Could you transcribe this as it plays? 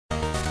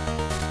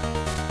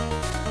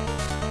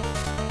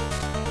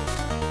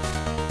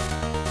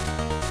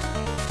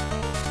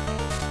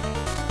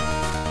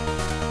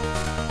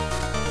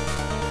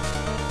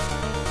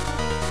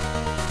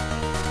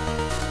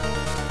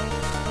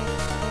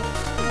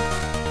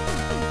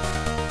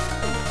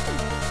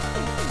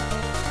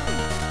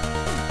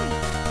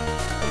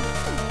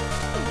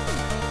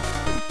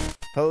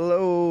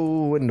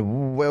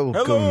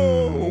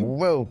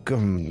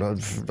Welcome,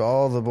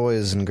 all the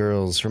boys and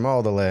girls from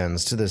all the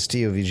lands to this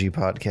TOVG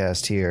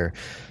podcast here,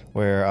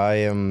 where I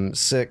am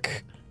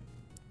sick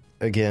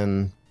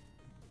again.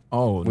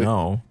 Oh,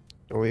 no.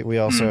 We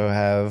also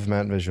have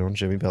Matt Visual and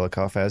Jimmy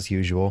Belikoff as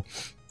usual.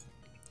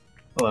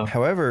 Hello.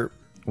 However,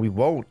 we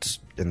won't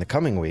in the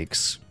coming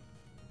weeks.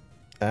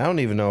 I don't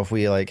even know if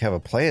we have a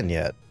plan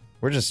yet.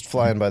 We're just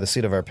flying by the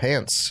seat of our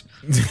pants.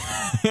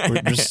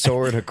 We're just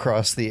soaring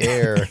across the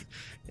air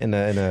in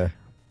a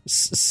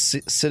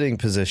sitting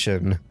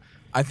position.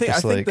 I think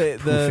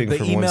the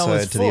email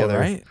is full,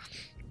 right?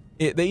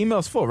 The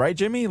email's full, right,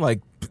 Jimmy?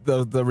 Like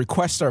the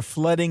requests are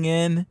flooding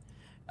in.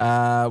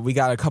 We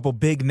got a couple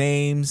big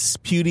names.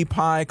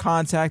 PewDiePie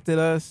contacted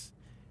us.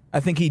 I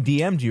think he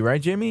DM'd you,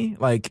 right, Jimmy?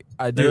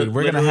 Dude,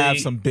 we're gonna have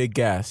some big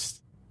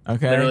guests.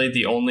 Okay. Literally,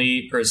 the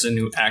only person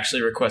who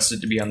actually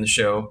requested to be on the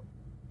show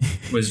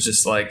was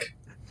just like,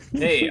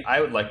 "Hey,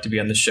 I would like to be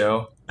on the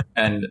show,"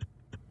 and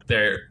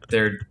there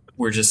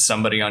were just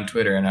somebody on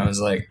Twitter, and I was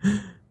like,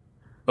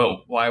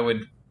 "But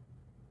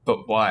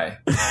why?"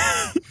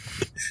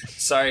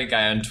 Sorry,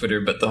 guy on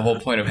Twitter, but the whole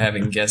point of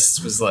having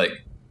guests was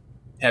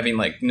having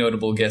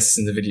notable guests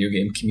in the video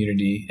game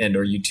community and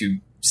or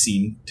YouTube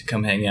scene to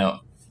come hang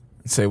out.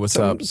 Say what's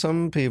up.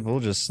 Some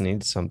people just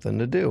need something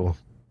to do.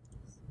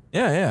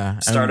 Yeah.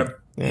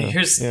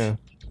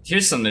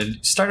 Here's something.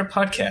 Start a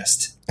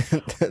podcast.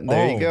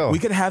 There you go. We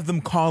could have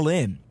them call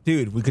in.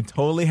 Dude, we could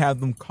totally have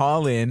them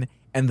call in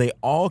and they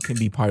all can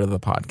be part of the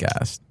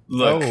podcast.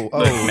 Look,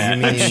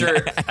 man,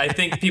 I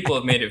think people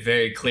have made it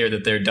very clear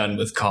that they're done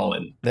with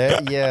Colin.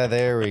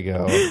 There we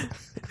go.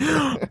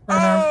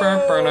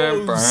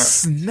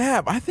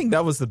 Snap. I think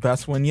that was the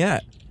best one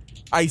yet.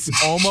 I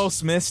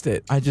almost missed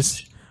it. I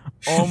just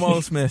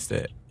almost missed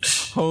it.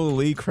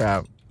 Holy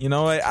crap. You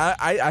know what?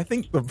 I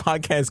think the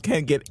podcast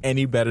can't get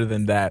any better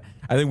than that.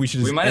 I think we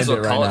should just might as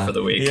well call it for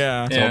the week.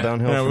 Yeah. It's all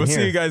downhill from we'll here.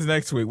 see you guys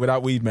next week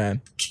without Weed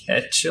Man.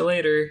 Catch you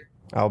later.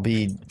 I'll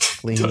be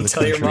cleaning Don't the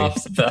tell country. your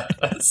moms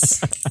about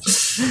us.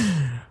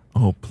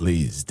 Oh,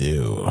 please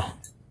do.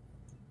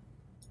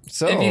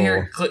 So,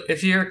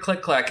 If you hear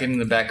click clacking in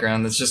the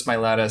background, that's just my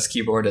loud ass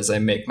keyboard as I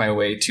make my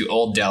way to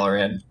Old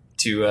Dalaran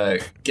to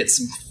get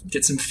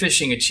some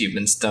fishing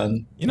achievements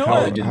done. You know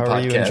how what?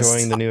 are you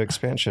enjoying the new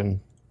expansion?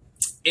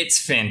 It's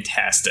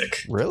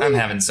fantastic. Really? I'm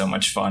having so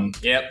much fun.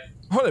 Yep.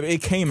 Hold up,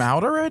 it came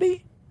out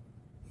already?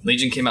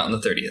 Legion came out on the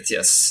 30th,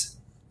 yes.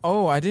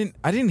 Oh, I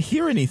didn't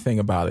hear anything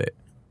about it.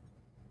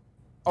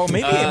 Oh,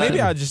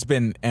 maybe I've just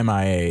been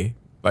MIA,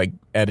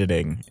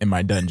 editing in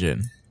my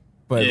dungeon.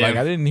 But yeah.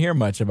 I didn't hear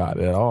much about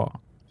it at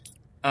all.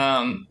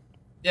 Yeah,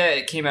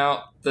 it came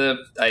out.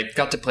 I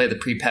got to play the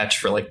pre-patch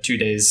for 2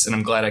 days, and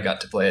I'm glad I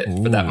got to play it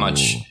for that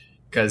much.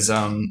 Because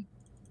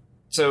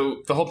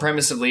so the whole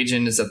premise of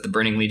Legion is that the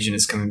Burning Legion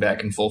is coming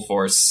back in full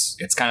force.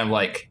 It's kind of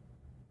like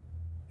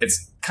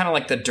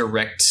the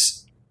direct,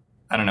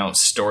 I don't know,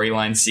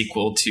 storyline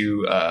sequel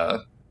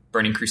to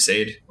Burning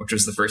Crusade, which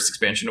was the first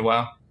expansion of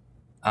WoW.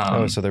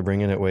 So they're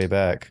bringing it way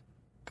back,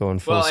 going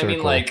full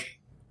circle. Well, I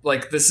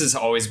mean, this has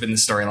always been the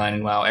storyline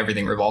in WoW.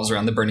 Everything revolves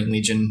around the Burning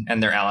Legion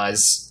and their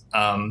allies.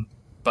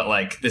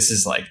 But this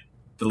is the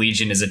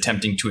Legion is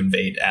attempting to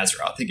invade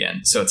Azeroth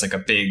again. So it's a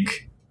big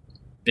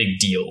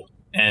deal.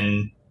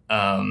 And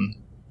a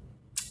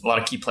lot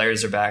of key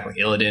players are back, like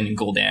Illidan and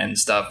Gul'dan and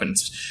stuff. And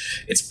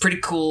it's pretty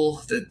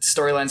cool. The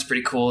storyline's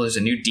pretty cool. There's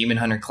a new Demon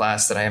Hunter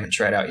class that I haven't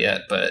tried out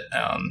yet. But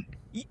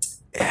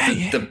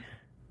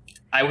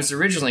I was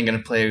originally going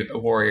to play a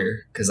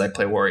warrior because I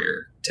play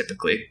warrior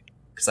typically.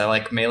 Because I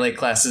like melee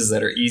classes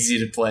that are easy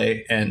to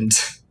play, and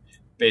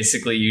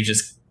basically you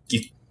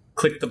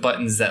click the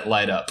buttons that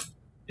light up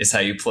is how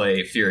you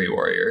play Fury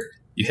Warrior.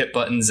 You hit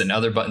buttons and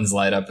other buttons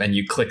light up, and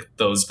you click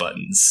those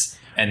buttons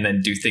and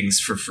then do things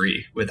for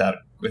free without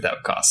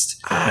cost.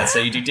 And that's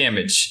how you do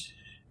damage.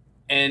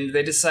 And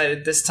they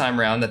decided this time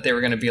around that they were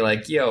going to be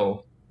like,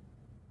 yo,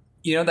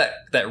 you know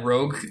that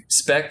rogue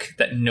spec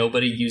that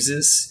nobody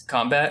uses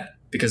combat?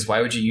 Because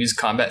why would you use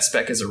combat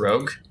spec as a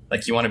rogue?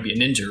 You want to be a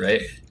ninja,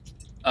 right?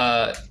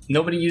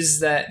 Nobody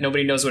uses that,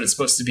 nobody knows what it's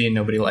supposed to be, and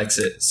nobody likes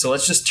it. So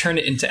let's just turn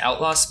it into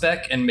outlaw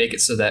spec and make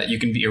it so that you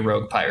can be a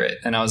rogue pirate.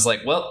 And I was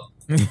like, well,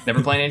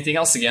 never playing anything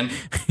else again.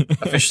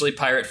 Officially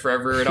pirate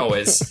forever and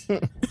always.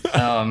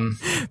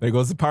 There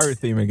goes the pirate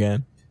theme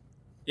again.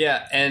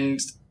 Yeah, and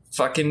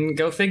fucking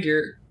go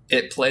figure.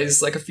 It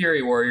plays like a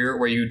Fury Warrior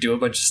where you do a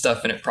bunch of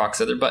stuff and it procs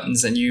other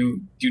buttons and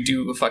you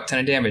do a fuck ton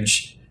of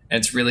damage. And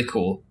it's really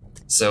cool.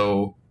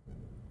 So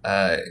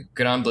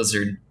good on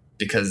Blizzard,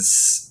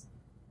 because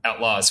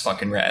Outlaw is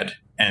fucking rad,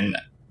 and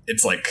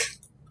it's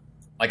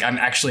I'm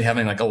actually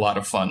having a lot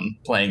of fun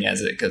playing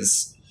as it,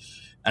 because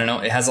I don't know,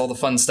 it has all the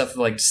fun stuff of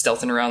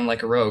stealthing around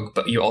like a rogue,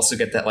 but you also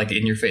get that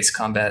in your face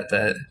combat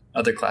that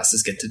other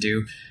classes get to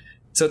do.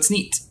 So it's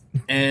neat,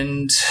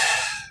 and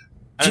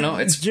I don't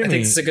know, Jimmy, I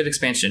think it's a good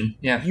expansion.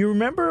 Yeah, you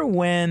remember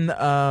when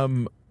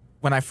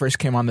I first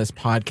came on this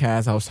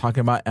podcast, I was talking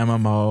about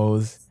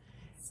MMOs.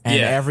 And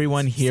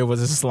everyone here was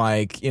just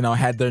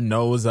had their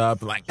nose up,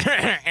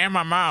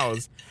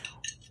 MMOs.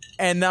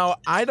 And now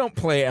I don't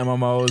play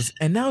MMOs,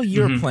 and now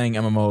you're playing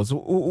MMOs.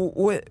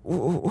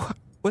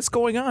 What's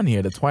going on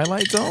here? The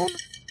Twilight Zone?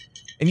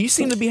 And you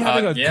seem to be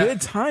having a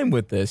good time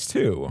with this,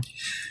 too.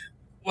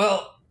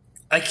 Well,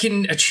 I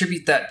can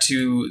attribute that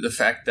to the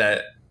fact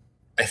that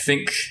I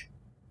think...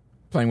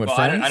 Playing with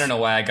friends? I don't know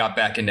why I got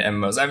back into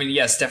MMOs. I mean,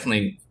 yes,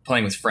 definitely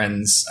playing with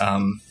friends.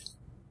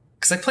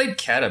 Because I played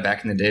Kata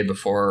back in the day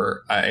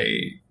before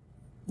I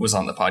was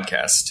on the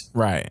podcast.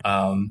 Right.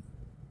 I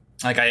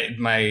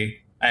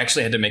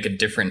actually had to make a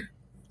different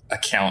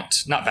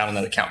account, not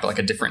Battle.net account, but like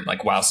a different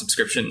like WoW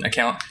subscription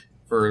account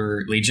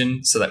for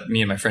Legion, so that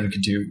me and my friend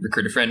could do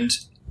Recruit a Friend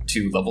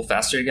to level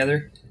faster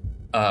together.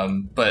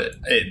 But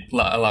it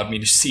allowed me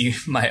to see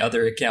my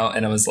other account,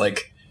 and I was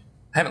like,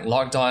 I haven't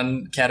logged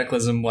on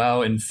Cataclysm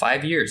WoW in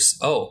 5 years.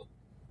 Oh,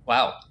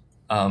 wow.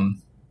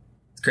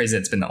 It's crazy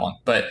it's been that long.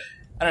 But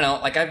I don't know,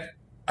 like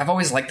I've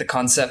always liked the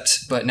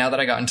concept, but now that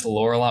I got into the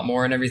lore a lot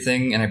more and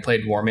everything, and I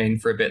played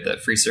Warmane for a bit,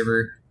 that free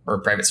server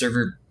or private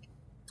server,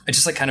 I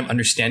just like kind of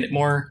understand it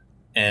more,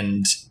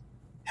 and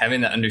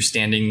having that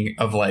understanding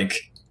of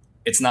like,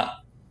 it's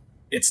not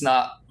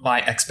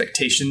my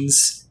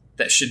expectations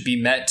that should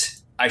be met.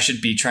 I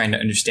should be trying to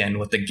understand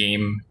what the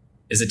game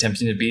is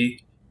attempting to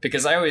be,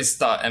 because I always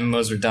thought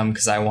MMOs were dumb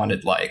because I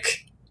wanted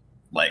like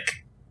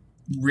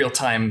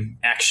real-time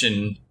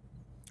action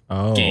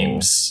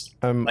games.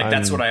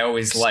 That's what I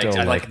always liked.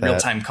 I like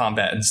real-time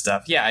combat and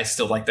stuff. Yeah, I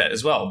still like that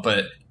as well,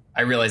 but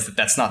I realized that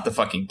that's not the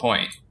fucking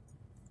point.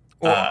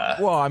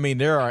 Well, I mean,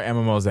 there are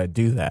MMOs that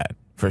do that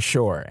for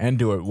sure and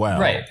do it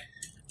well. Right.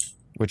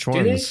 Which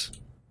ones?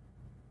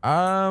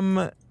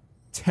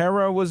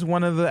 Terra was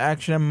one of the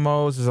action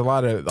MMOs. There's a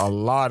lot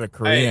of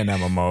Korean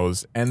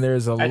MMOs, and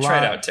there's a lot. I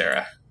tried out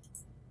Terra.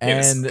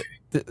 And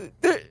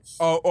that's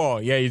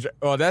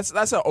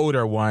an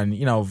older one.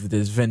 You know,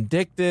 there's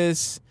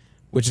Vindictus,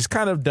 which is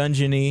kind of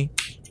dungeony.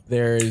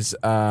 There's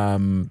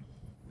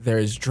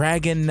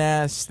Dragon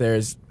Nest.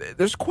 There's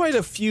quite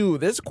a few.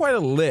 There's quite a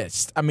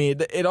list. I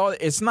mean,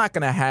 it's not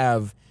going to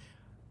have,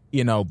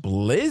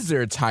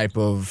 Blizzard type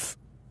of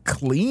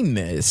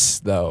cleanness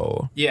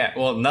though. Yeah,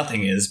 well,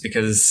 nothing is,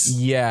 because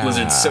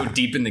Blizzard's so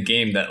deep in the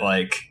game that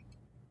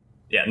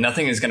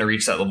nothing is going to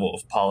reach that level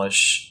of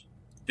polish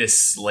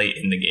this late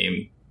in the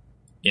game.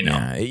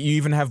 Yeah, you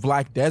even have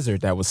Black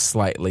Desert that was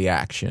slightly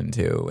action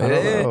too.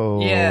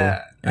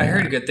 Yeah. I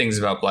heard good things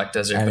about Black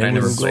Desert, but I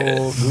never played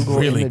it. Google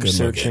really image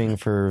searching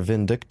for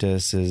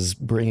Vindictus is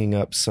bringing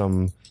up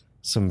some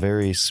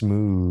very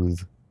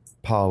smooth,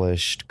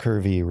 polished,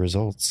 curvy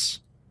results.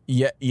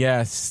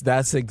 Yes,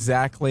 that's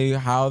exactly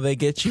how they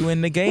get you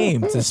in the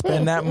game, to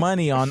spend that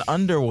money on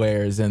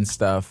underwears and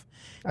stuff.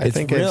 I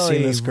think I've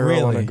seen this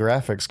girl on a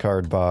graphics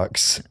card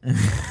box.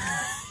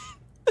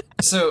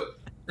 So,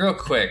 real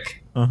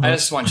quick, I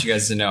just want you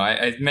guys to know,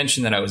 I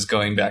mentioned that I was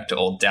going back to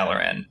old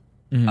Dalaran.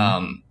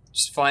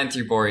 Just flying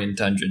through Borean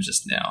Tundra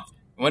just now.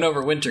 I went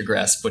over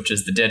Wintergrasp, which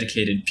is the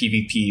dedicated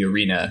PvP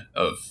arena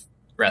of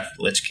Wrath of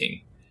the Lich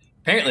King.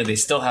 Apparently they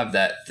still have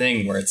that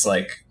thing where it's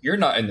like, you're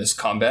not in this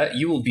combat,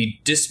 you will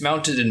be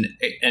dismounted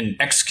and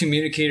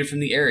excommunicated from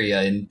the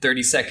area in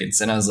 30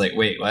 seconds. And I was like,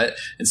 wait, what?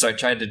 And so I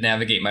tried to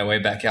navigate my way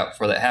back out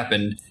before that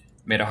happened,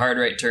 made a hard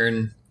right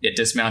turn, it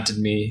dismounted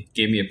me,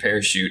 gave me a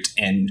parachute,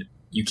 and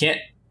you can't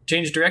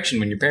change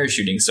direction when you're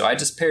parachuting, so I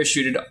just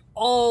parachuted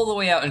all the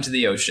way out into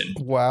the ocean.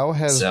 WoW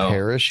has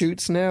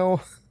parachutes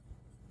now?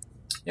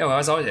 Yeah, well,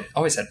 I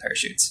always had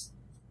parachutes.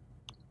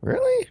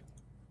 Really?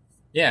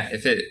 Yeah,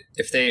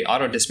 if they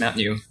auto dismount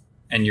you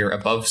and you're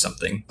above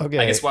something. Okay.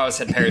 I guess WoW's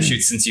had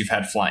parachutes since you've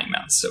had flying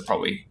mounts, so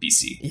probably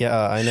BC. Yeah,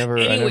 I never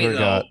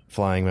got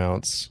flying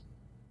mounts.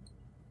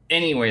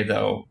 Anyway,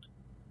 though,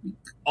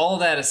 all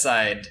that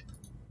aside,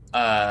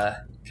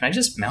 can I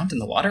just mount in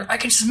the water? I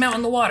can just mount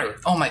in the water.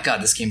 Oh my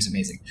god, this game's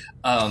amazing.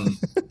 I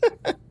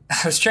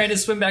was trying to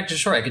swim back to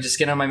shore. I could just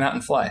get on my mount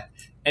and fly.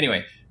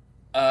 Anyway,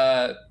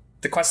 the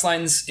quest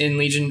lines in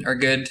Legion are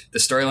good. The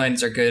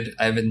storylines are good.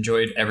 I've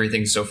enjoyed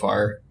everything so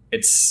far.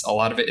 A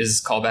lot of it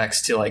is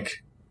callbacks to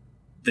like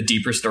the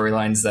deeper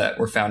storylines that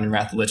were found in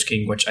Wrath of the Lich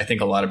King, which I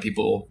think a lot of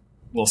people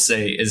will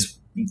say is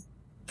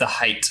the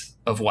height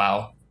of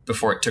WoW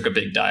before it took a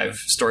big dive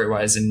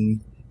story-wise in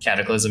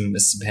Cataclysm and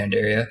Mists of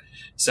Pandaria.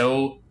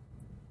 So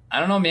I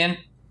don't know, man.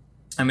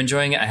 I'm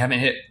enjoying it. I haven't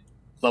hit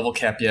level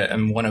cap yet.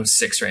 I'm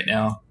 106 right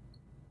now.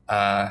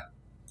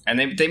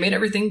 And they made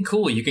everything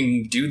cool. You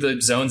can do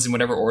the zones in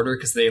whatever order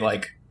because they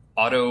like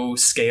auto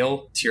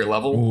scale to your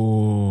level.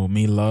 Ooh,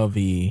 me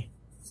lovey.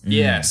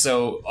 Yeah,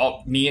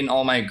 so me and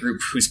all my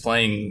group who's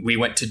playing, we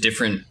went to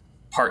different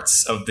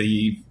parts of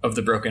the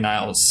Broken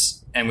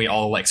Isles, and we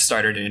all like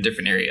started in a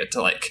different area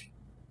to like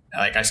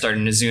I started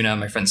in Azuna,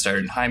 my friend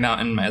started in High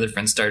Mountain, my other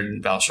friend started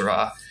in Val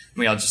Shara.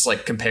 We all just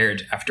like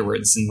compared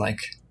afterwards, and like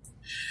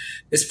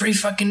it's pretty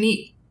fucking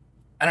neat.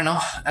 I don't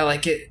know. I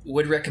like it.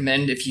 Would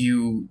recommend if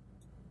you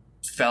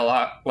fell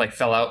out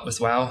with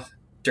WoW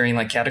during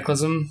like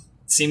Cataclysm.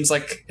 Seems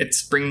like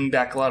it's bringing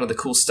back a lot of the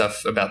cool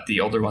stuff about the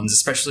older ones.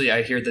 Especially,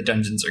 I hear the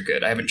dungeons are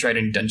good. I haven't tried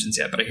any dungeons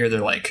yet, but I hear they're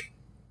like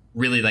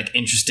really like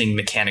interesting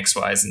mechanics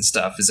wise and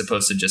stuff, as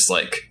opposed to just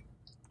like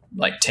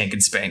like tank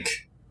and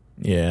spank.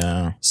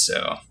 Yeah.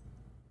 So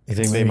you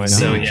think they might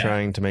be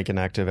trying to make an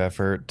active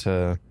effort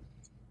to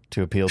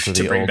appeal to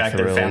the old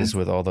thrills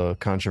with all the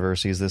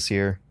controversies this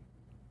year?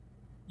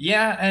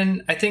 Yeah,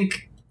 and I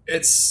think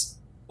it's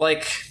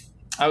like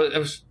I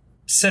was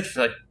said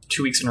for like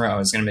 2 weeks in a row I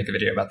was going to make a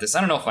video about this. I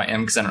don't know if I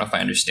am, because I don't know if I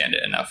understand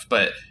it enough,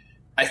 but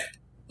I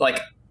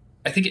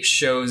think it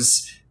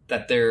shows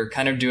that they're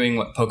kind of doing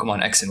what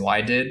Pokemon X and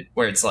Y did,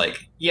 where it's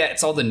like, yeah,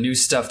 it's all the new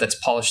stuff that's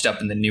polished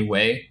up in the new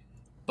way,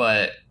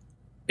 but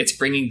it's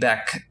bringing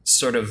back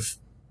sort of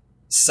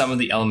some of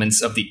the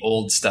elements of the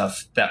old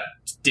stuff that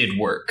did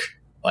work,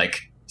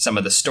 like some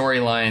of the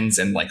storylines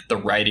and like the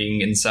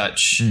writing and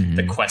such,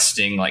 the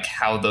questing, like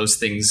how those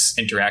things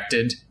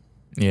interacted.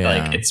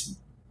 Yeah, like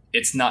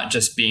it's not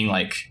just being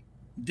like,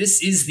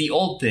 this is the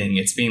old thing.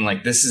 It's being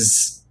like, this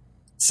is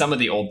some of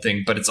the old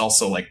thing, but it's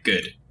also like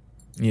good.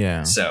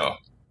 Yeah. So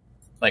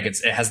like it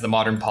has the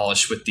modern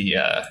polish with the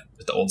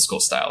old school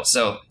style.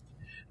 So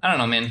I don't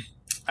know, man.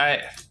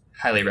 I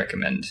highly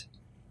recommend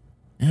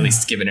at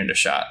least giving it a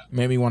shot.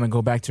 Maybe you want to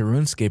go back to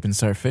RuneScape and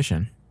start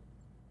fishing.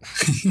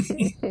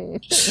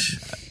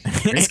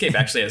 RuneScape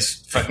actually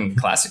has fucking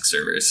classic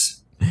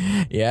servers.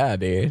 Yeah,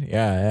 dude.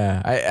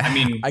 Yeah. I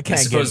mean, I can't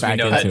I suppose get back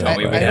we know that, into don't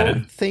we? it. I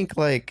don't think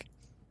like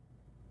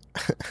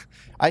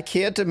I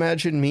can't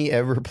imagine me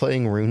ever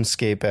playing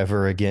RuneScape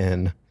ever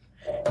again.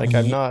 Like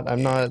I'm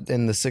not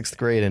in the 6th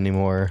grade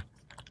anymore.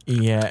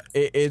 Yeah,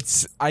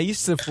 I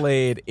used to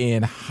play it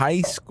in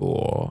high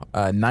school,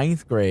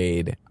 9th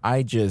grade.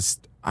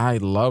 I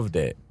loved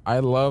it. I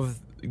loved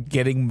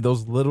getting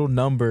those little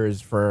numbers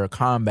for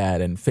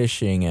combat and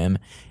fishing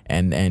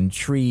and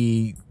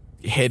tree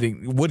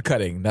hitting, wood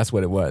cutting. That's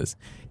what it was.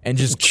 And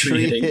just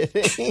tree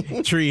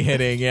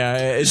hitting. Yeah,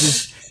 it's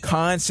just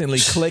constantly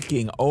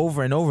clicking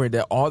over and over.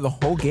 The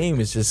whole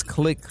game is just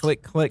click,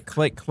 click, click,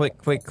 click, click,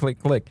 click, click,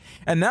 click.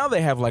 And now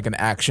they have like an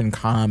action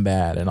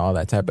combat and all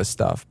that type of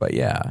stuff. But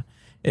yeah,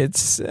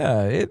 it's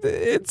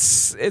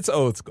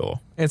old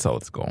school. It's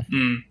old school.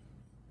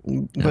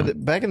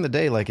 But back in the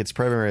day, like its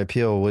primary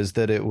appeal was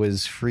that it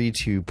was free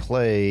to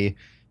play,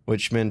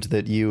 which meant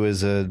that you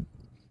as a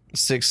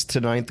 6th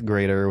to 9th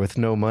grader with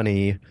no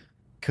money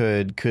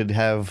could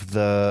have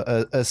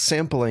a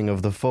sampling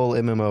of the full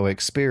MMO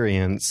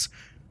experience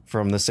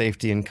from the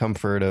safety and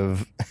comfort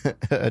of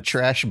a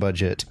trash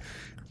budget.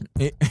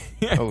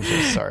 Oh,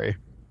 sorry.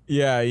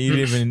 Yeah, you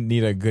didn't even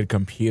need a good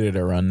computer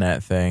to run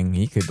that thing.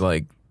 You could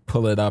like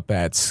pull it up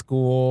at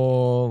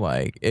school.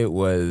 Like it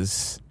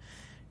was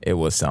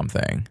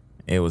something.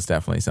 It was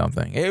definitely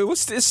something.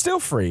 It's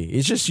still free.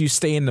 It's just you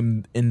stay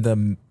in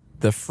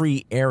the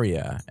free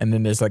area, and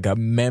then there's like a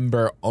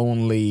member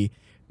only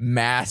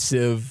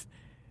massive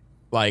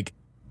like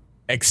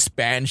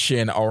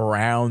expansion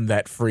around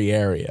that free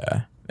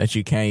area that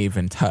you can't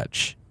even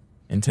touch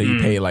until you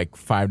pay like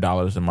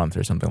 $5 a month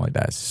or something like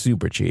that. It's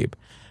super cheap.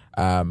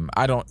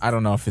 I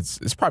don't know if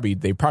it's probably,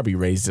 they probably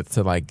raised it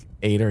to like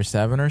 8 or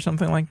 7 or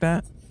something like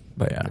that.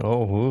 But yeah.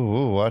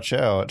 Oh, watch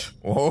out.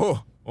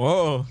 Whoa.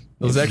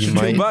 Those extra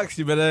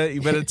 $2,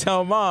 you better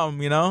tell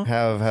mom, you know?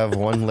 Have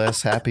one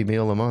less Happy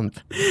Meal a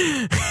month.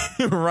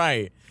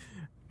 Right.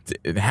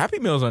 Happy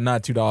Meals are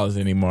not $2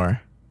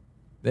 anymore.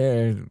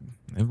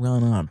 They've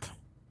gone up.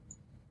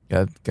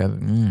 Hey,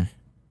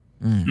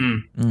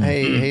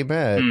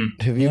 Matt,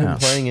 have you been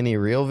playing any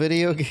real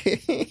video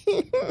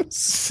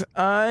games?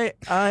 Oh,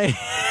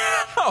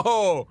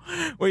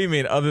 what do you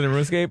mean, other than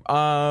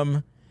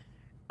RuneScape?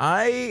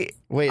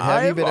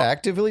 Have you been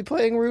actively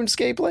playing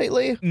RuneScape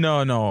lately? No.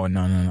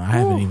 I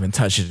haven't even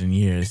touched it in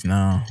years.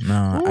 No.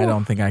 I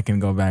don't think I can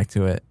go back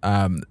to it.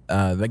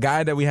 The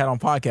guy that we had on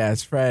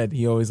podcast, Fred,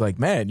 he always like,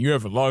 man, you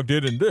haven't logged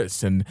in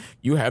this, and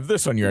you have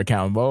this on your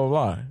account, blah,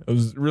 blah, blah. It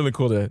was really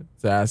cool to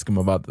ask him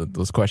about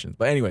those questions.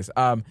 But anyways,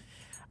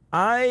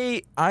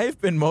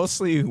 I've been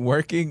mostly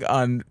working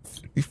on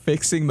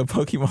fixing the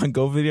Pokemon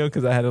Go video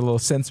because I had a little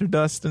sensor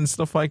dust and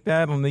stuff like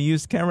that on the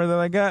used camera that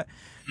I got.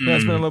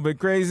 That's been a little bit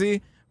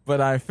crazy. But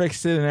I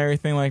fixed it and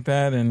everything like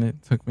that, and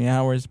it took me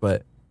hours.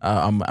 But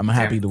I'm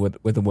happy with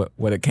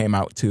what it came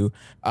out to.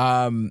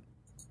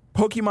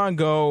 Pokemon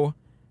Go,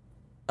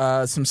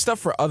 some stuff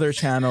for other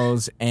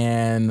channels,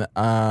 and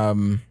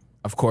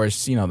of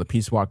course, you know, the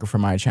Peace Walker for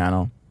my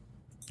channel,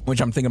 which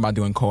I'm thinking about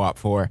doing co-op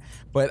for.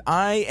 But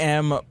I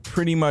am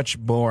pretty much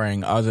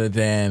boring, other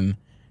than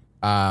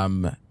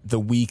the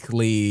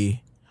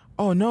weekly.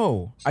 Oh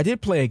no, I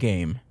did play a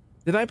game.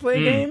 Did I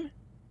play a game?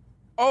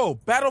 Oh,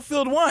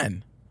 Battlefield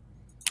 1.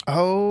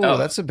 Oh,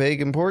 that's a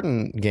big,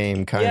 important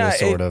game, kind of,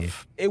 sort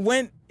of. It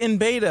went in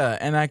beta,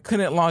 and I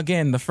couldn't log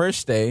in the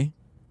first day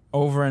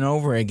over and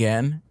over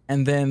again.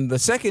 And then the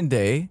second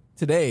day,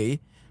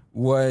 today,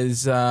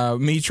 was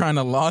me trying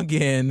to log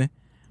in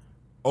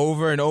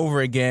over and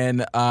over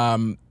again.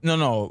 Trying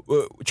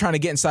to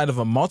get inside of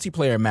a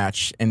multiplayer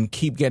match and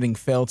keep getting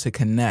failed to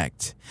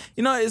connect.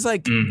 You know, it's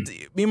like,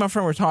 me and my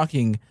friend were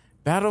talking,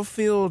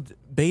 Battlefield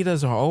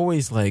betas are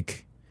always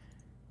like,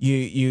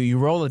 You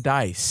roll a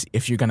dice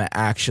if you're gonna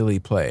actually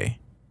play.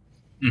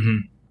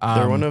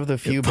 They're one of the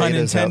few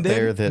betas out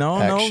there that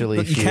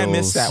actually feels... You can't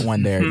miss that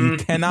one there. You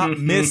cannot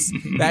miss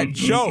that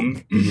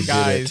joke,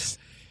 guys.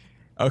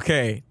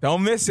 Okay,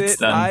 don't miss it.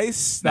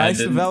 Nice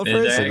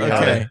developers.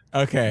 Okay.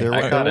 They're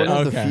one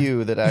of the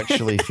few that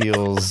actually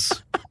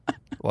feels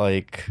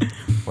like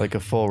a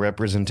full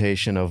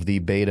representation of the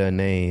beta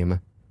name.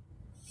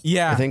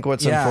 Yeah. I think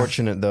what's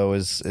unfortunate though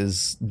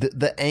is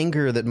the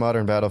anger that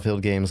modern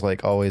Battlefield games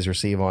like always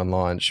receive on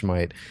launch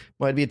might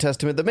be a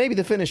testament that maybe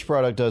the finished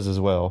product does as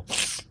well.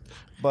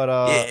 But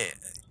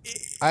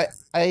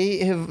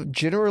I have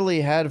generally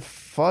had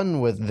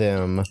fun with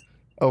them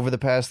over the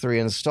past 3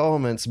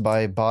 installments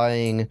by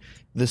buying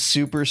the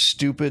super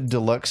stupid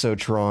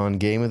Deluxotron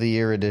Game of the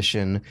Year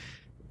edition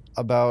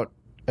about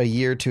a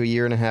year to a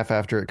year and a half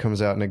after it comes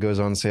out, and it goes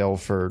on sale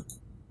for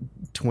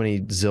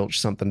 20 zilch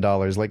something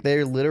dollars. Like,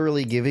 they're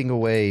literally giving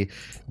away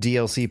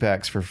DLC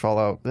packs for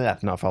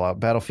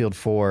Battlefield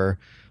 4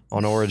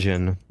 on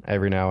Origin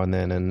every now and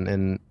then,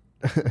 and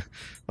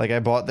like, I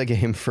bought the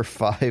game for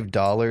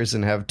 $5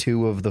 and have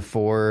 2 of the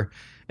 4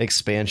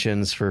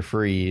 expansions for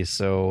free,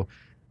 so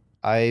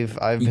I've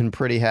been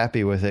pretty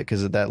happy with it,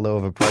 because at that low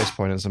of a price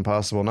point it's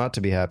impossible not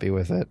to be happy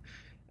with it.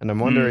 And I'm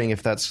wondering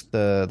if that's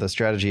the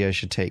strategy I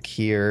should take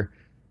here,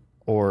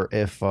 or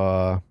if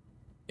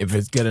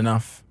it's good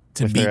enough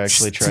to if they're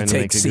actually trying to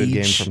make a good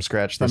game from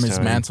scratch this time. From his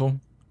mantle.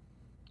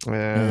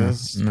 Yeah,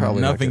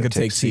 probably nothing could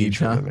take Siege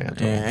from the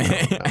mantle.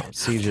 No,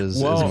 Siege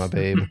is my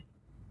babe.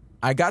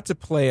 I got to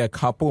play a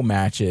couple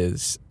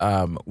matches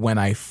when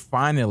I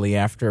finally,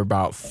 after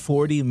about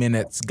 40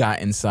 minutes,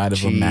 got inside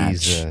of a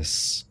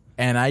match.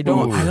 And I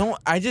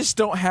just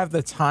don't have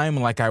the time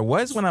like I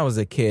was when I was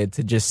a kid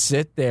to just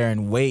sit there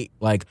and wait.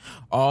 Like,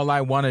 all I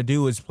want to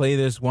do is play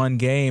this one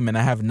game, and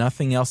I have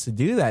nothing else to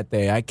do that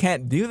day. I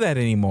can't do that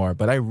anymore.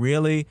 But I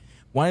really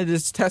wanted to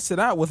just test it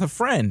out with a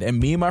friend, and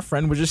me and my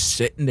friend were just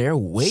sitting there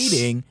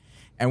waiting,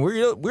 and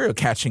we were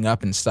catching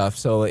up and stuff.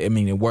 So I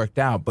mean, it worked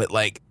out. But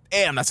like,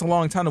 damn, that's a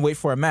long time to wait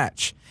for a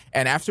match.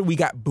 And after we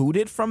got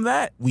booted from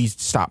that, we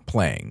stopped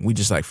playing. We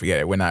just like, forget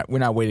it. We're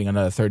not waiting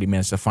another 30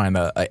 minutes to find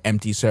a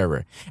empty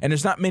server. And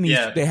there's not many.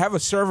 Yeah. They have a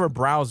server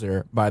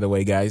browser, by the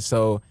way, guys,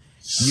 so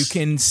you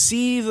can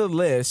see the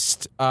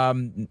list.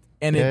 And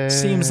it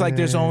seems like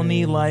there's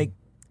only like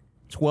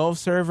 12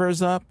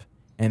 servers up,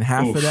 and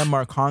half of them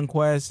are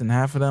Conquest and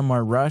half of them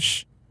are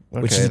Rush.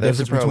 Okay, which is the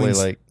difference probably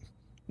between, like,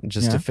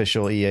 just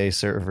official EA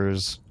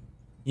servers.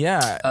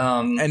 Yeah,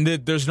 and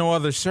there's no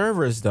other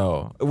servers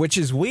though, which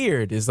is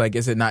weird. Is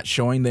it not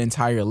showing the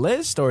entire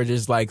list, or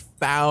just like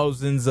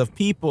thousands of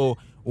people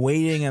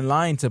waiting in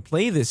line to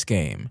play this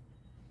game?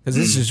 Because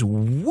it's just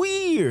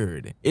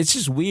weird. It's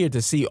just weird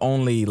to see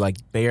only like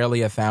barely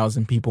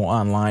 1,000 people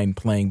online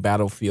playing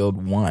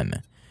Battlefield 1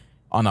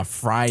 on a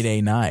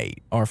Friday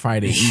night or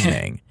Friday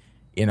evening.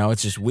 You know,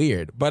 it's just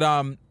weird. But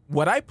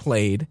what I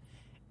played,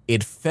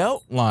 it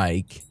felt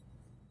like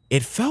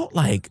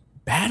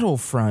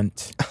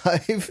Battlefront.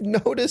 I've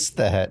noticed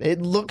that.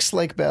 It looks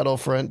like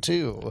Battlefront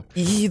too.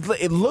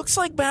 It looks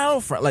like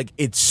Battlefront. Like,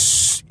 it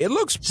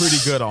looks pretty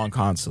good on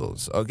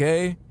consoles,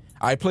 okay?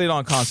 I played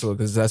on console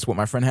because that's what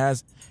my friend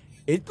has.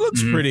 It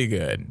looks pretty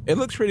good. It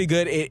looks pretty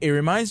good. It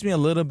reminds me a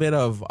little bit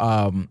of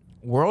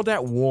World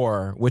at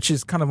War, which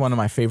is kind of one of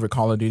my favorite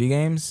Call of Duty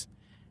games.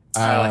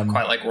 I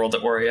quite like World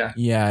at War, yeah.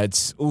 Yeah,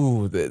 it's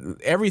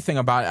everything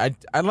about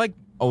it. I like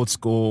old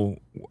school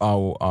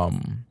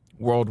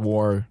World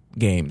War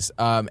games,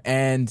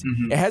 and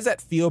it has that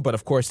feel, but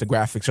of course the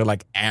graphics are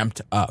like amped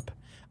up.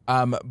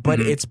 But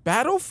it's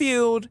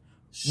Battlefield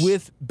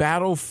with a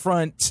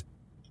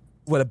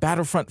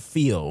Battlefront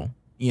feel,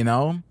 you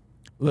know,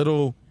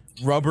 little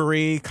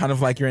rubbery, kind of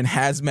like you're in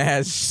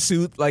hazmat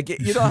suit, like,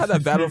 you know how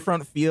that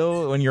Battlefront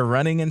feel when you're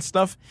running and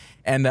stuff,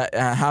 and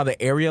how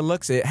the area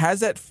looks. It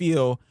has that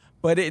feel,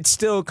 but it's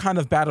still kind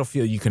of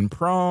Battlefield. You can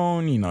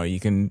prone, you know,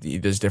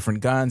 there's different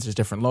guns, there's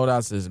different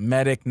loadouts, there's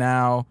medic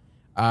now.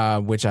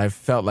 Which I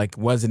felt like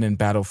wasn't in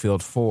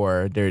Battlefield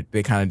 4.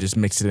 They kind of just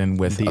mixed it in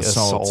with the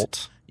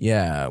assault.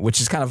 Yeah,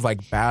 which is kind of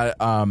like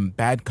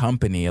Bad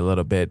Company a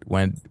little bit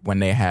when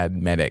they had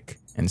medic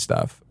and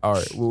stuff.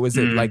 Or was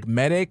it like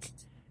medic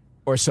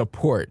or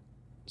support?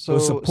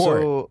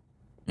 So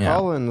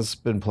Colin's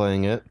been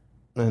playing it,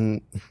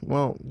 and,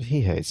 well,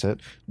 he hates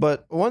it.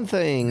 But one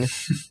thing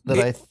that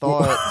I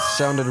thought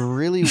sounded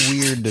really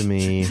weird to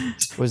me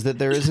was that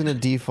there isn't a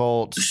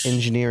default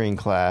engineering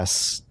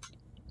class.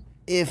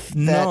 If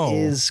that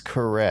is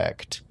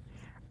correct,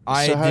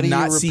 I did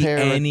not see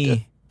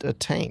any a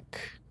tank.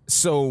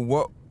 So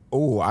what?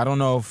 Oh, I don't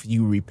know if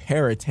you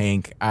repair a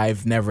tank.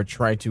 I've never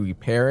tried to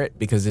repair it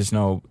because there's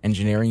no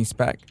engineering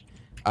spec,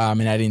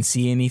 and I didn't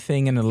see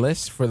anything in the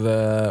list for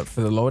the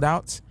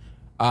loadouts.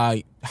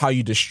 How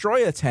you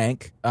destroy a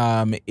tank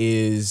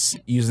is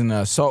using an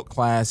assault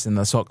class, and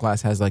the assault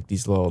class has like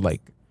these little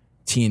like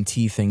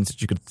TNT things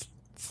that you could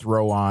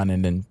throw on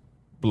and then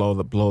blow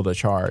the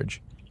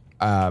charge.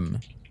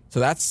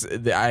 So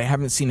I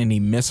haven't seen any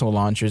missile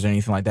launchers or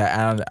anything like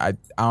that. I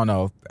don't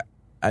know.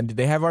 Did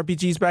they have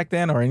RPGs back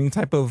then, or any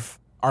type of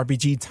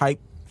RPG type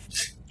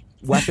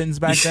weapons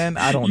back then?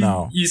 I don't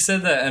know. You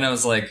said that, and I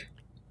was like,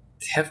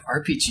 have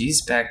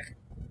RPGs back?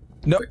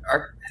 No,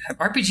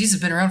 RPGs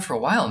have been around for a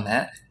while,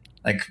 Matt.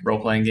 Like role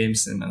playing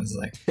games, and I was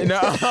like, no.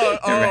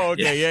 Oh,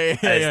 okay,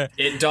 yeah.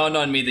 It dawned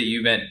on me that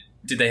you meant,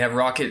 did they have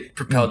rocket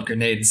propelled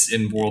grenades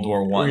in World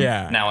War One?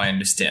 Yeah. Now I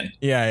understand.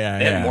 Yeah.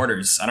 They had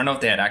mortars. I don't know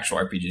if they had actual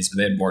RPGs, but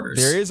they had mortars.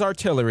 There is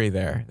artillery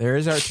there.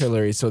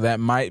 So that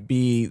might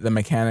be the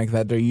mechanic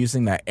that they're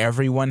using, that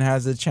everyone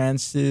has a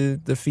chance to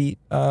defeat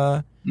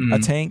a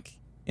tank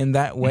in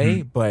that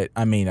way. But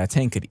I mean, a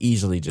tank could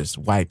easily just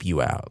wipe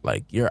you out.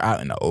 Like, you're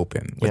out in the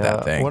open with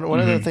that thing. One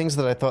of the things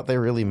that I thought they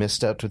really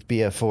missed out with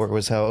BF4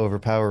 was how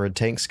overpowered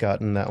tanks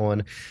got in that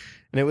one.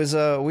 And it was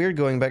weird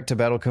going back to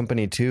Battle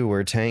Company 2,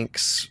 where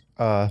tanks,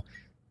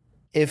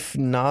 if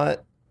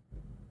not,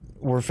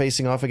 were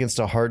facing off against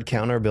a hard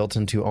counter built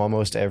into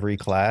almost every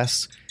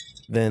class,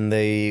 then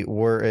they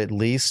were at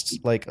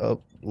least like a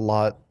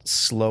lot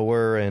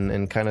slower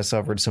and kind of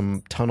suffered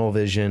some tunnel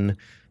vision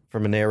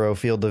from a narrow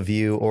field of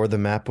view, or the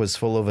map was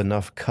full of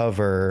enough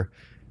cover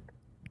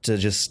to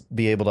just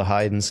be able to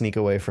hide and sneak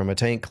away from a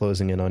tank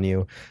closing in on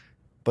you.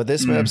 But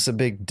this map's a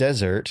big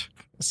desert.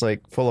 It's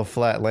like full of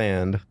flat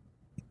land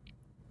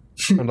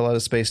and a lot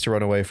of space to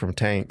run away from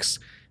tanks.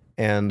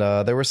 And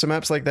there were some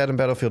maps like that in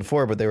Battlefield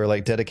 4, but they were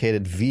like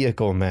dedicated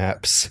vehicle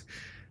maps.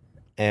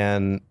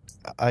 And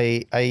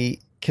I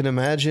can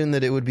imagine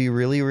that it would be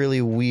really,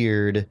 really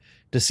weird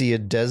to see a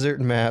desert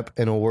map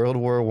in a World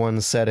War I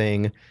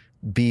setting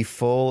be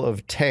full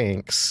of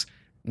tanks,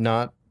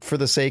 not for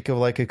the sake of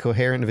like a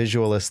coherent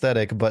visual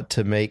aesthetic, but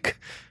to make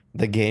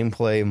the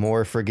gameplay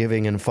more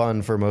forgiving and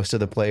fun for most of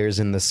the players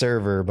in the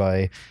server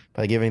by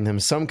giving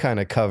them some kind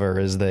of cover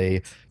as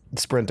they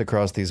sprint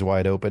across these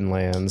wide open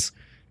lands.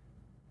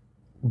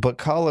 But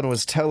Colin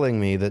was telling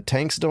me that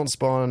tanks don't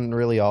spawn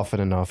really often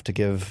enough to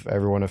give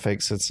everyone a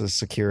fake sense of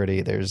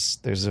security. There's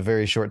a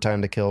very short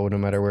time to kill no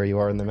matter where you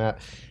are in the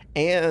map.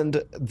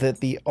 And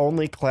that the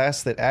only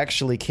class that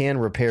actually can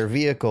repair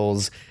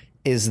vehicles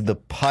is the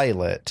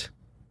pilot.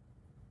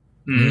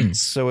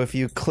 So if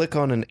you click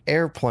on an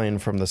airplane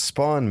from the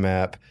spawn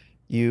map,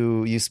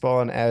 you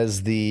spawn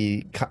as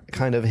the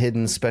kind of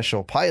hidden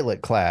special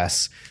pilot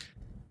class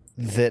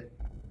that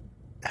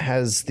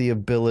has the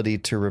ability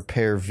to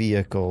repair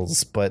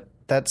vehicles. But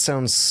that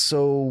sounds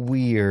so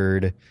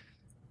weird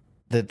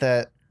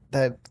that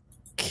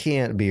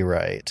can't be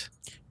right.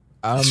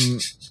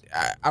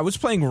 I was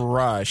playing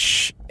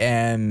Rush,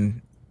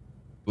 and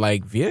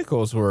like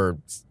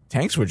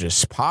tanks were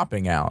just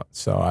popping out.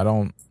 So I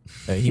don't.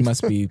 He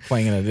must be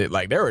playing in a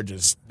like they were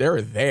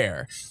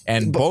there,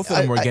 and both of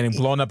them were getting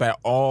blown up at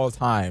all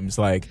times.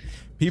 Like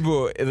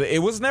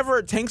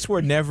tanks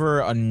were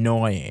never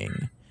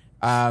annoying.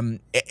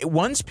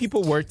 Once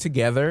people worked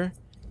together,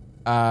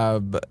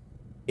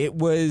 it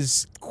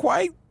was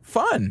quite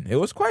fun. It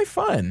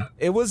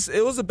was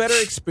a better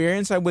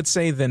experience, I would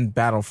say, than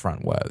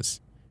Battlefront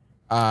was.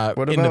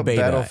 What about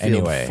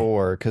Battlefield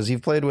 4? Because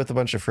you've played with a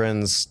bunch of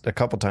friends a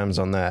couple times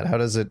on that. How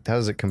does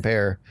it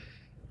compare?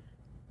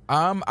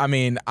 I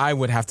mean, I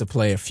would have to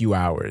play a few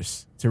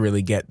hours to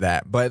really get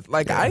that. But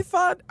like, yeah. I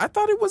thought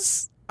it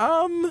was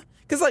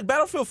because like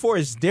Battlefield 4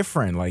 is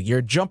different. Like,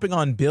 you're jumping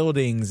on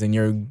buildings and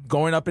you're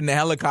going up into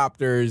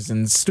helicopters,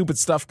 and stupid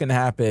stuff can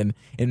happen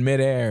in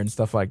midair and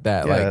stuff like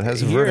that. Yeah, like, it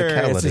has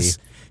verticality.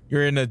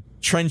 You're in the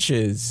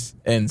trenches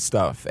and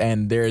stuff,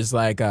 and there's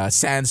like a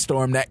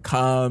sandstorm that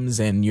comes,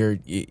 and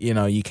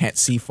you can't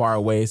see far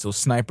away, so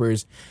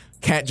snipers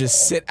can't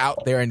just sit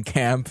out there and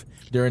camp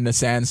during the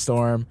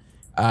sandstorm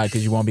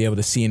because you won't be able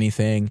to see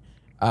anything.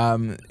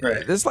 Right.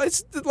 There's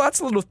lots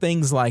of little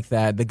things like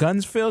that. The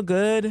guns feel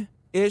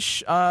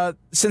good-ish.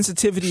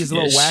 Sensitivity is a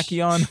little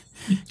wacky on.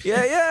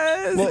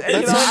 Yeah. Well,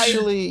 that's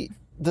actually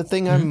the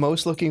thing I'm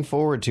most looking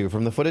forward to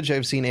from the footage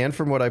I've seen and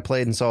from what I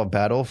played and saw of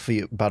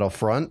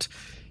Battlefront.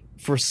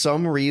 For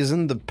some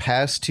reason, the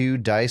past two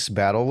DICE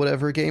Battle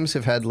whatever games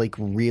have had like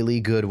really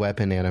good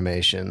weapon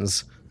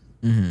animations.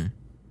 Mm-hmm.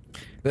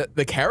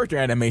 The character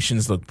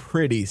animations look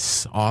pretty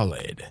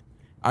solid.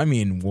 I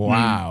mean,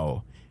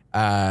 wow.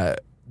 The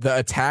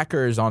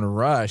attackers on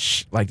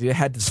Rush, like, they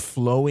had this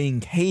flowing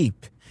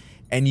cape,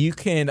 and you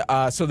can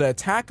so the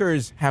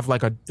attackers have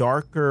like a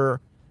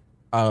darker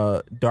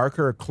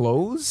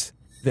clothes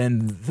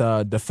than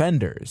the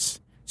defenders.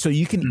 So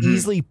you can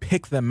easily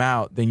pick them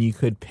out than you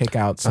could pick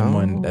out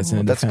someone that's in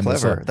a defender.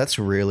 That's clever. That's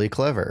really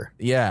clever.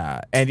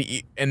 Yeah, and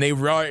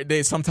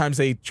they sometimes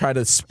they try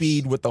to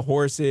speed with the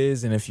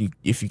horses, and if you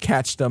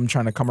catch them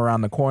trying to come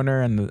around the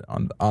corner and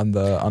on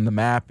the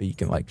map, you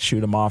can like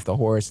shoot them off the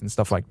horse and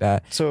stuff like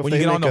that. So when you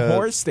get on the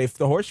horse, the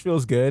horse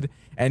feels good,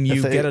 and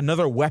you get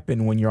another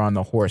weapon when you're on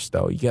the horse.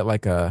 Though you get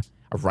like a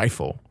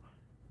rifle.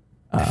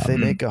 If they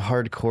make a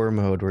hardcore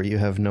mode where you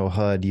have no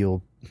HUD,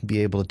 you'll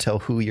be able to tell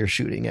who you're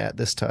shooting at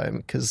this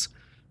time because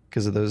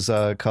of those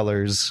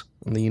colors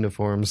on the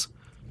uniforms.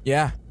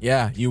 Yeah,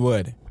 you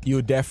would.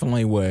 You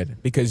definitely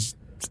would, because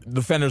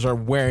defenders are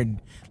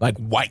wearing like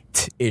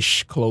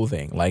white-ish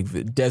clothing, like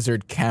the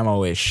desert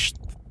camo-ish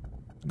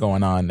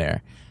going on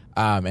there.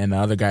 And the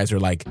other guys are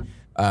like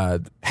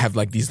have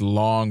like these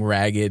long,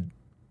 ragged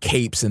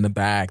capes in the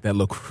back that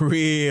look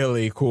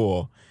really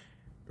cool.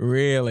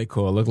 Really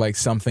cool. Look like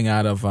something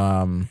out of,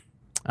 I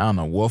don't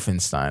know,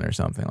 Wolfenstein or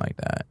something like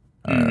that.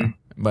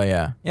 But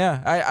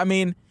yeah. I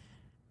mean,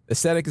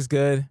 aesthetic is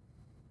good.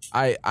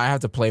 I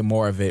have to play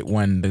more of it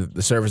when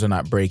the servers are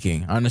not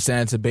breaking. I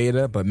understand it's a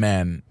beta, but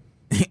man,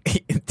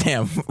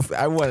 damn,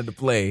 I wanted to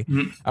play.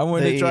 I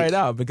wanted to try it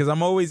out because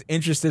I'm always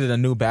interested in a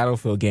new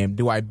Battlefield game.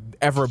 Do I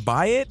ever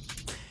buy it?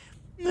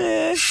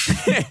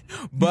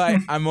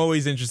 But I'm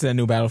always interested in a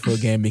new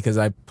Battlefield game because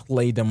I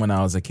played them when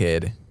I was a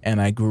kid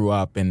and I grew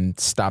up and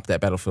stopped at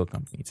Battlefield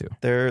Company too.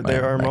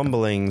 There are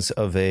mumblings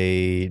of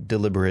a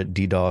deliberate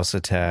DDoS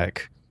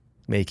attack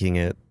making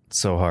it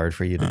so hard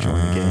for you to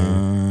join the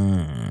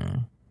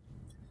game.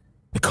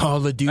 The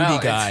Call of Duty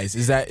guys.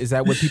 Is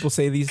that what people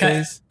say these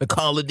days? The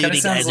Call of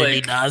Duty guys are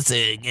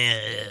DDoSing. Yeah.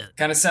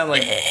 Kind of sound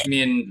like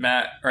me and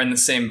Matt are in the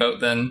same boat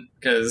then,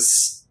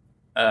 because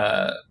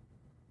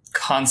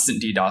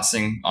constant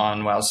DDoSing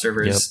on WoW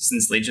servers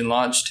since Legion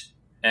launched.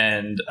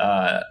 And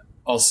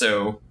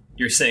also,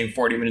 you're saying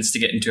 40 minutes to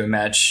get into a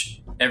match.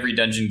 Every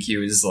dungeon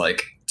queue is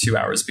like 2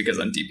 hours because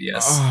I'm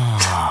DPS.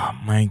 Oh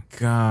my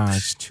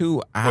gosh,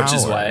 2 hours. Which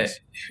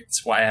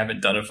is why I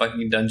haven't done a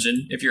fucking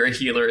dungeon. If you're a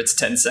healer, it's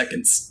 10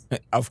 seconds.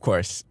 Of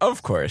course.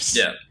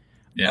 Yeah.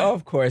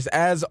 Of course,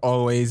 as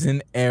always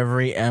in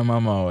every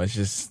MMO, it's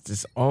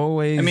just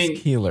always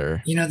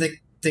healer. You know,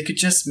 they could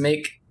just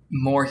make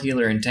more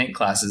healer and tank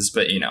classes,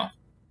 but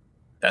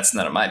that's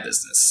none of my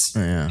business.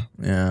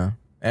 Yeah.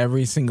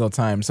 Every single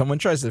time someone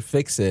tries to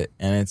fix it,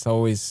 and it's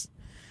always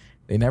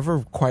they never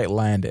quite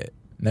land it.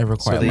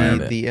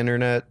 The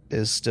internet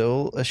is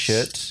still a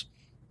shit,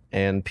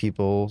 and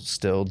people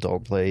still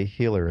don't play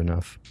healer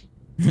enough.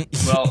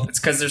 Well, it's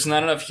because there's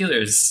not enough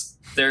healers.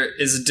 There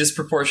is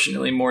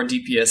disproportionately more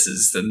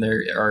DPSs than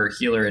there are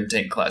healer and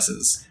tank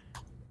classes.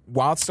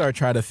 WildStar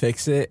tried to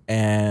fix it,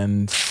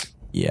 and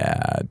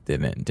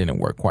didn't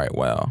work quite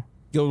well.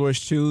 Guild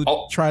Wars 2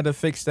 tried to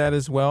fix that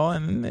as well,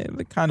 and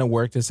it kind of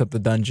worked, except the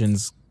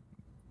dungeons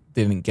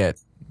didn't get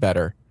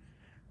better.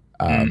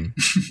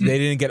 They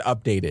didn't get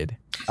updated.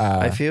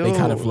 I feel they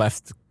kind of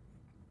left.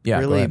 Yeah,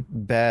 really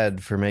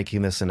bad for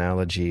making this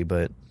analogy,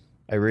 but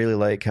I really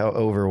like how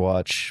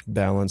Overwatch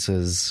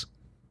balances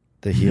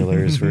the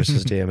healers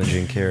versus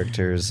damaging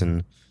characters,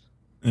 and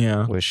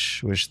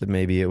wish that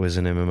maybe it was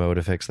an MMO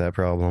to fix that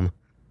problem.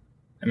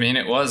 I mean,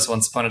 it was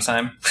once upon a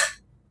time.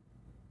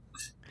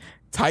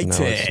 Titan. No,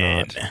 it's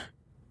not.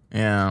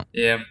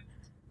 Yeah.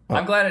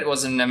 I'm glad it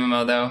wasn't an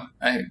MMO though.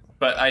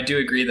 But I do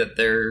agree that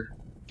their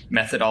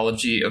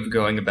methodology of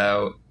going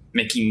about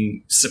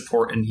making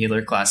support and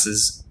healer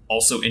classes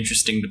also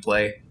interesting to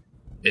play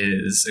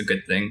is a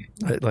good thing.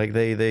 Like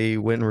they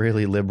went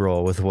really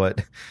liberal with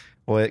what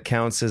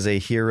counts as a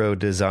hero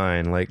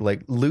design. Like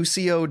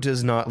Lucio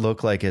does not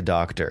look like a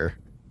doctor.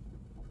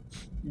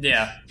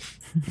 Yeah.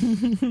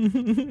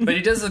 But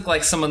he does look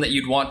like someone that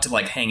you'd want to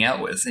like hang out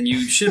with, and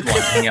you should want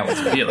to hang out with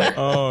a healer.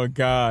 Oh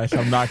gosh,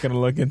 I'm not gonna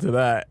look into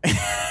that.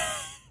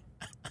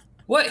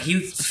 What?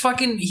 He's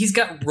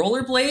got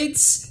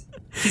rollerblades?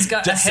 He's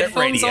got Jet Set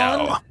headphones Radio.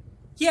 on?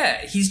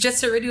 Yeah, he's Jet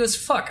Set Radio as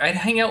fuck. I'd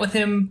hang out with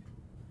him.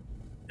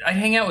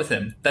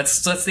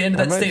 That's the end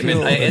of that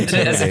statement. I ended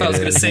it as if I was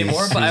going to say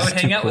more, but I would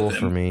hang out with him.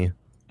 For me.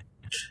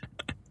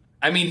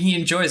 I mean, he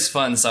enjoys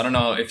fun, so I don't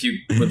know if you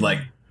would like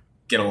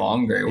get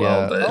along very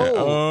well.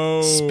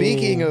 But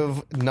speaking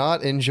of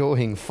not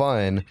enjoying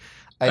fun,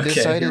 I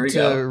decided to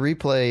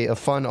replay a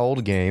fun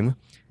old game.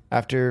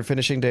 After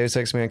finishing Deus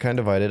Ex Mankind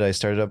Divided, I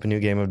started up a new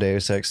game of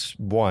Deus Ex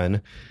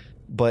 1.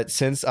 But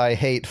since I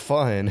hate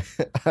fun,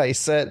 I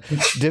set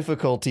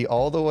difficulty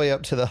all the way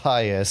up to the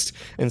highest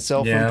and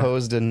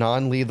self-imposed a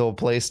non-lethal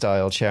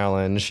playstyle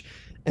challenge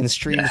and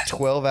streamed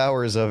 12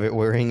 hours of it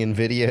wearing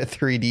NVIDIA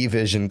 3D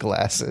vision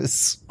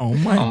glasses. Oh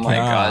my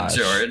God,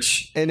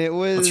 George. And it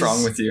was what's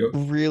wrong with you?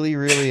 Really,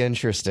 really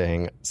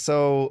interesting.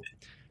 So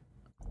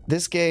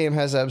this game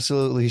has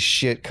absolutely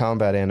shit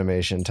combat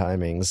animation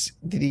timings.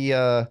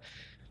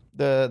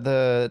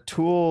 The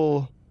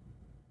tool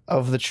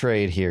of the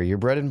trade here, your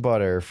bread and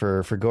butter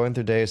for going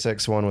through Deus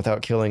Ex 1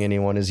 without killing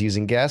anyone, is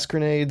using gas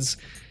grenades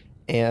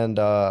and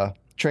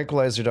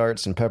tranquilizer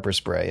darts and pepper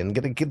spray. And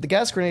the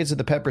gas grenades or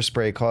the pepper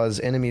spray cause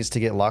enemies to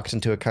get locked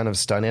into a kind of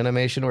stun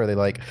animation where they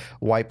like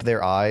wipe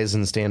their eyes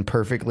and stand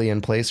perfectly in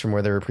place from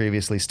where they were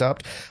previously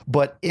stopped.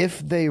 But if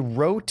they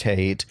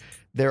rotate,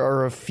 there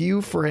are a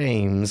few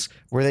frames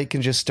where they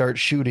can just start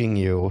shooting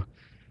you.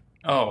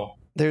 Oh.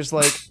 There's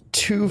like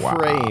 2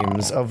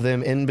 frames of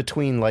them in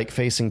between, like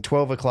facing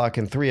 12 o'clock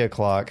and 3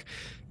 o'clock,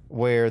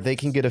 where they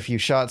can get a few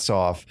shots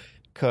off,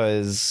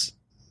 because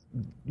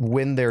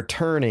when they're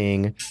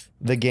turning,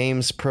 the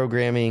game's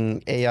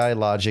programming AI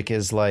logic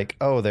is like,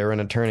 oh, they're in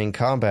a turning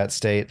combat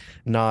state,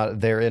 not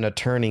they're in a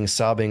turning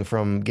sobbing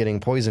from getting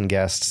poison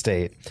gassed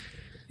state.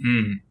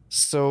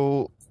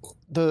 So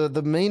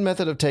the main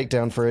method of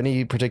takedown for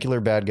any particular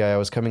bad guy I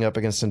was coming up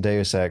against in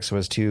Deus Ex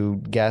was to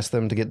gas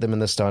them to get them in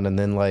the stun and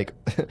then like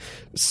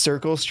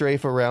circle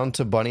strafe around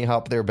to bunny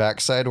hop their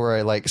backside where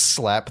I like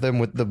slap them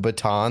with the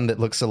baton that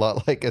looks a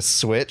lot like a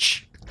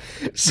switch.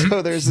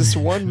 So there's this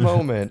one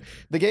moment.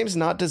 The game's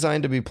not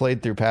designed to be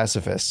played through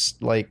pacifists.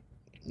 Like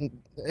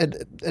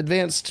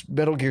advanced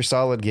Metal Gear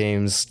Solid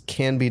games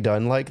can be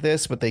done like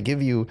this, but they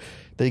give you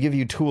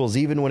tools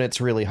even when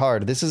it's really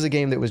hard. This is a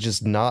game that was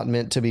just not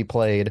meant to be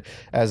played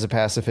as a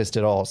pacifist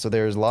at all. So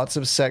there's lots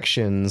of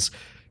sections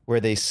where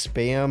they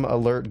spam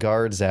alert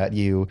guards at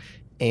you,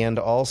 and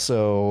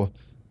also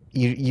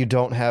you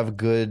don't have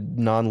good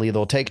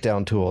non-lethal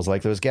takedown tools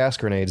like those gas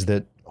grenades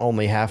that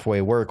only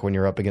halfway work when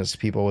you're up against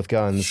people with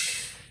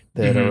guns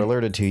that are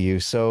alerted to you.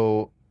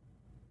 So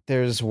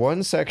there's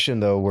one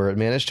section, though, where it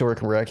managed to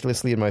work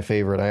miraculously in my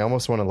favor, and I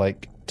almost want to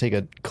like take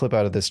a clip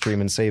out of this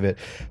stream and save it,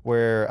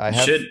 where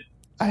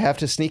I have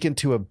to sneak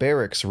into a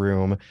barracks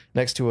room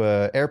next to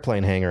a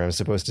airplane hangar I'm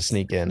supposed to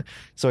sneak in.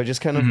 So I just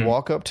kind of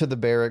walk up to the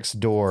barracks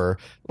door,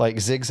 like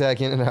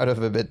zigzag in and out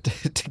of it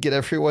to get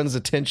everyone's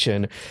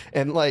attention.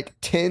 And like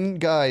 10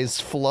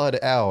 guys flood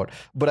out,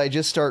 but I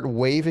just start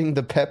waving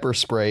the pepper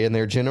spray in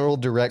their general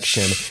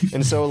direction.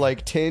 And so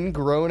like 10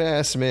 grown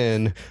ass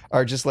men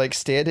are just like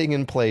standing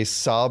in place,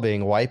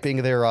 sobbing, wiping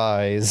their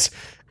eyes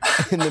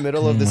in the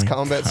middle of this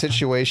combat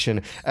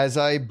situation as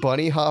I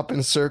bunny hop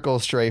and circle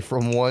strafe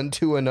from one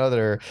to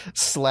another,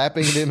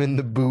 slapping them in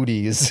the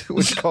booties,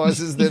 which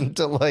causes them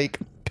to like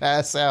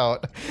pass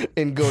out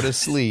and go to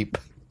sleep.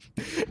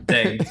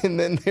 Dang. And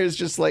then there's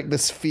just like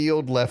this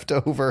field left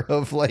over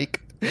of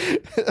like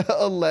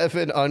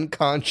 11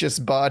 unconscious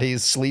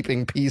bodies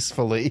sleeping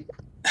peacefully.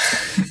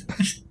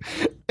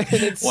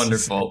 And it's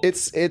wonderful.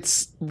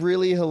 It's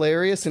really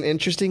hilarious and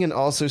interesting, and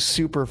also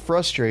super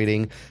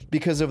frustrating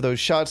because of those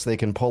shots they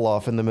can pull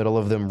off in the middle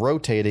of them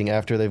rotating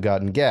after they've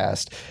gotten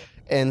gassed.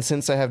 And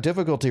since I have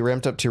difficulty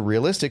ramped up to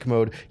realistic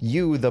mode,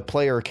 you, the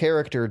player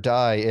character,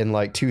 die in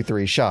like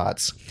 2-3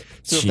 shots.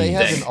 So if they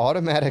have an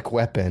automatic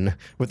weapon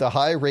with a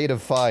high rate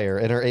of fire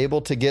and are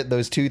able to get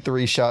those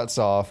 2-3 shots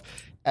off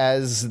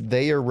as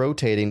they are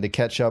rotating to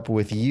catch up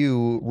with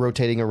you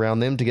rotating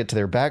around them to get to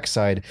their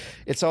backside,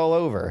 it's all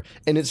over.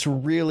 And it's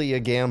really a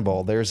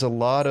gamble. There's a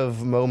lot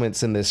of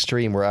moments in this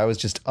stream where I was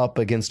just up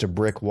against a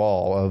brick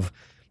wall of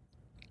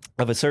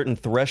a certain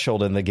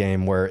threshold in the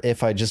game where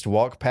if I just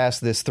walk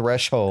past this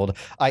threshold,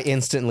 I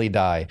instantly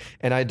die.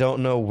 And I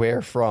don't know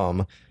where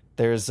from.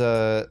 There's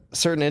a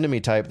certain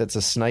enemy type that's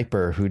a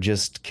sniper who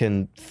just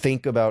can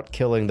think about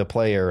killing the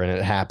player and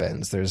it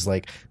happens. There's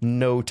like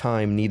no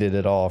time needed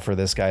at all for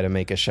this guy to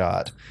make a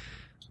shot.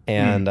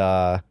 And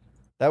that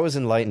was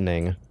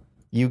enlightening.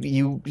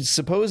 You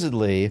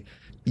supposedly,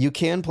 you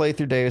can play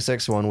through Deus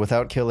Ex 1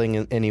 without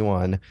killing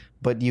anyone,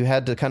 but you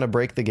had to kind of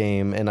break the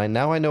game, and I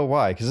know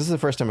why, because this is the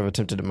first time I've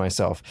attempted it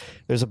myself.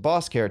 There's a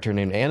boss character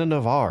named Anna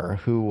Navarre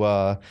who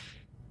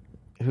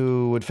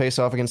would face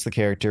off against the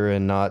character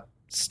and not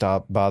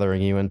stop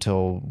bothering you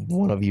until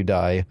one of you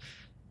die.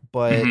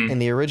 But in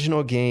the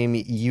original game,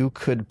 you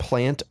could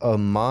plant a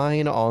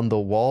mine on the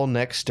wall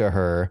next to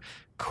her,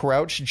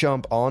 crouch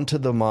jump onto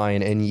the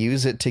mine, and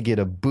use it to get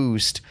a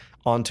boost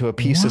onto a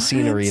piece of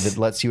scenery that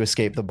lets you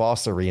escape the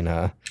boss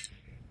arena.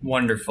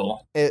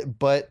 Wonderful.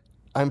 But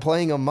I'm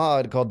playing a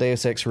mod called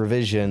Deus Ex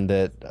Revision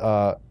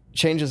that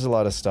changes a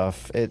lot of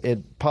stuff.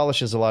 It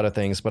polishes a lot of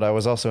things, but I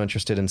was also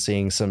interested in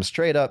seeing some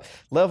straight up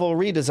level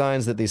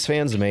redesigns that these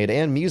fans made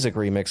and music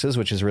remixes,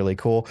 which is really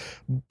cool.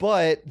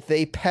 But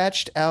they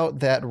patched out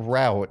that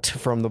route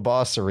from the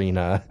boss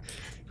arena.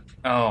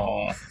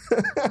 Oh.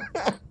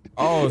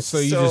 So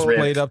you just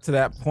played up to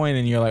that point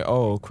and you're like,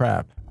 oh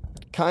crap.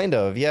 Kind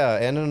of, yeah.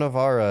 Anna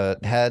Navarre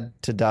had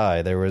to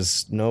die. There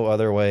was no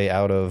other way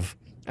out of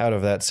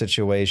that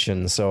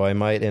situation, so I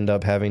might end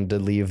up having to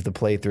leave the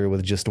playthrough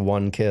with just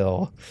one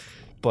kill.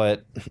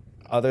 But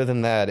other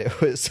than that,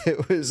 it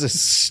was a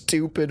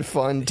stupid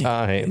fun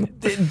time.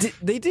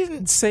 They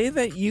didn't say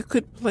that you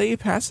could play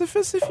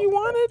pacifist if you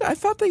wanted? I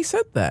thought they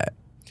said that.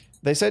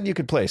 They said you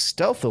could play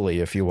stealthily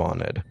if you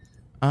wanted.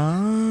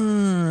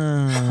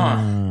 And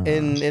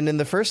in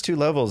the first 2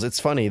 levels, it's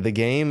funny. The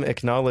game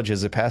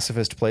acknowledges a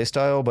pacifist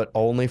playstyle, but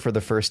only for the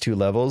first 2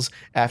 levels.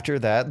 After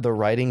that, the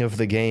writing of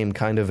the game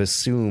kind of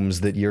assumes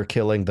that you're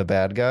killing the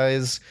bad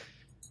guys,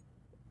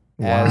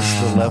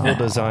 as the level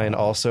design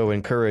also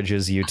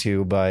encourages you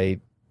to by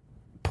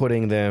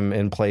putting them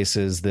in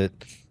places that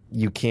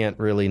you can't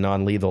really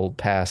non-lethal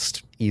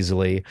past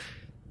easily.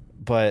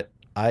 But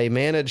I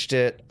managed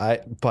it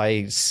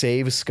by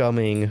save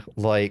scumming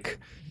like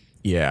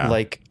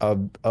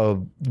a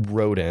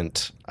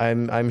rodent.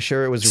 I'm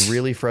sure it was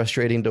really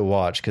frustrating to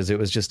watch because it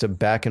was just a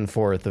back and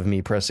forth of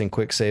me pressing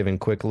quick save and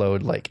quick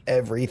load like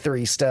every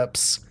 3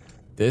 steps.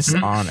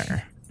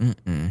 Dishonor.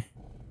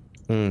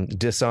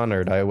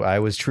 Dishonored. I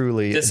was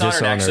truly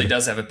Dishonored actually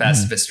does have a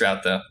pacifist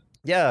route, though.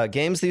 Yeah,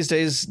 games these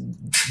days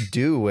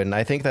do, and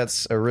I think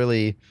that's a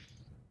really,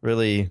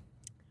 really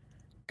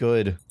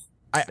good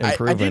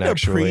improvement. I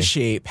didn't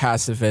appreciate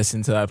pacifist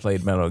until I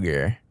played Metal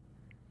Gear.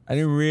 I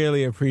didn't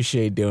really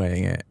appreciate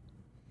doing it.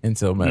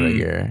 until Metal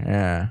Gear.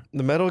 Yeah.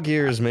 The Metal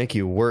Gears make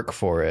you work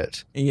for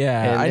it.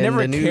 Yeah, I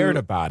never cared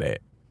about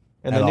it.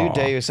 And the new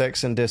Deus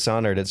Ex and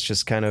Dishonored, it's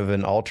just kind of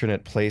an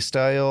alternate play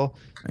style.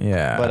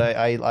 Yeah. But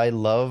I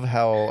love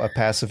how a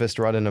pacifist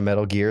run in a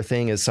Metal Gear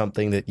thing is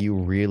something that you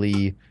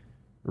really,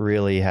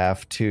 really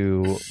have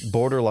to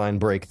borderline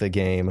break the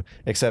game,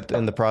 except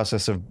in the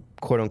process of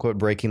quote-unquote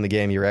breaking the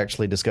game, you're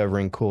actually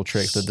discovering cool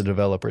tricks that the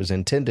developers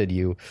intended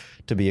you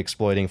to be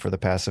exploiting for the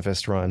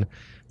pacifist run.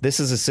 This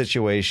is a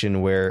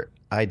situation where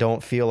I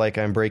don't feel like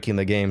I'm breaking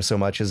the game so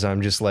much as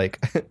I'm just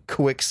like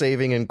quick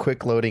saving and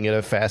quick loading at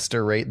a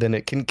faster rate than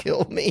it can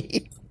kill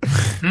me.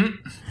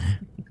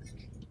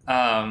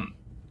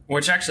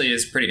 Which actually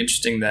is pretty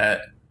interesting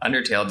that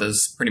Undertale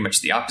does pretty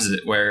much the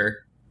opposite,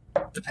 where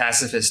the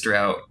pacifist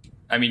route,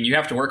 I mean, you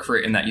have to work for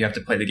it in that you have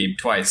to play the game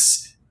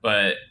twice,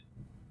 but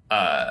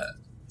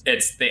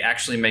they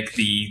actually make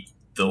the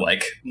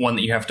like one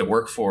that you have to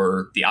work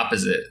for the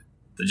opposite.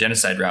 The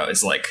genocide route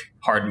is like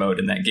hard mode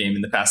in that game,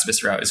 and the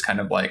pacifist route is kind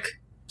of like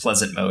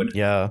pleasant mode.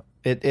 Yeah,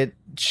 it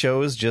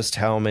shows just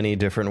how many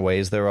different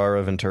ways there are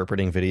of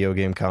interpreting video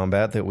game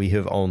combat that we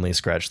have only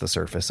scratched the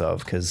surface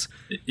of, because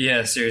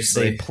yeah,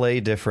 seriously, they play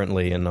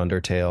differently in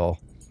Undertale.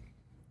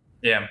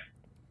 Yeah,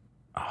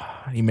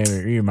 you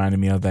reminded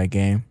me of that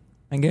game.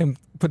 That game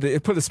put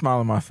a smile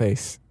on my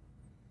face.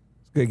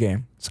 It's a good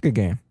game. It's a good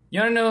game.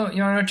 You wanna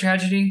know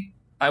tragedy?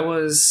 I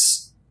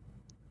was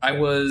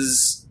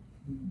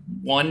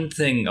one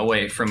thing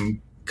away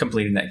from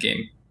completing that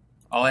game.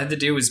 All I had to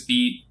do was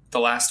beat the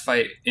last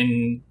fight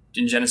in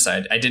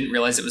Genocide. I didn't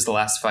realize it was the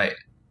last fight.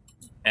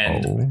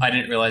 And I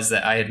didn't realize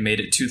that I had made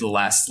it to the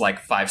last like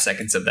 5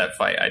 seconds of that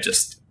fight. I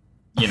just,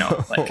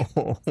 like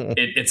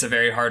it's a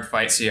very hard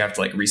fight, so you have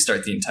to like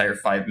restart the entire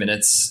 5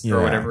 minutes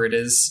or whatever it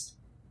is.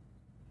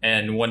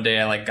 And one day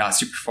I like got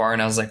super far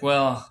and I was like,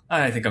 well,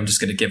 I think I'm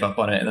just going to give up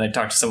on it. And then I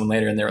talked to someone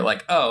later and they were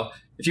like, oh,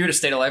 if you would have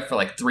stayed alive for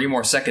like 3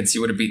 more seconds,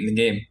 you would have beaten the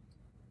game.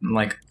 I'm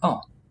like,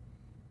 oh.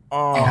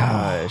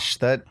 Gosh,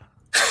 that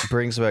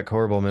brings back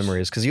horrible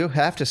memories, because you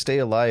have to stay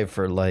alive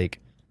for like,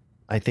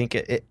 I think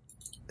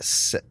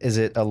is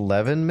it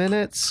 11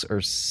 minutes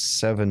or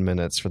 7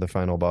 minutes for the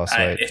final boss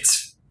fight?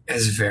 It's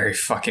very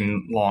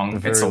fucking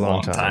long. It's a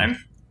long time.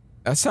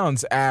 That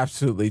sounds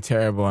absolutely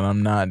terrible, and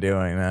I'm not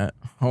doing that.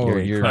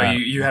 Holy crap.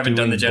 You haven't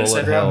done the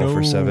genocide route?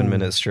 For 7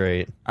 minutes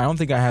straight. I don't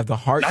think I have the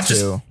heart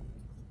to.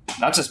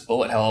 Not just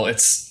bullet hell,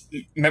 it's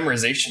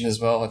memorization as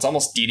well. It's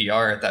almost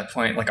DDR at that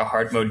point, like a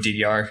hard mode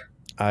DDR.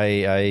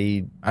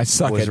 I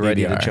suck was at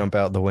ready DDR. to jump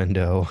out the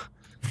window.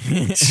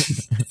 Yeah,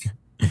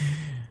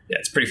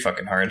 it's pretty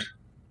fucking hard.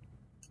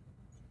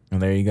 Well,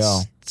 there you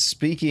go.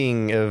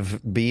 Speaking of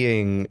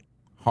being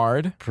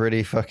hard,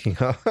 pretty fucking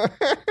hard.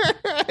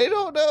 I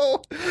don't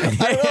know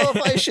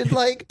if I should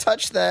like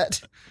touch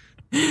that.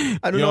 I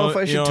don't know if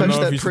I should touch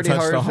that pretty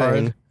hard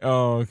thing.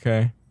 Oh,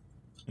 okay.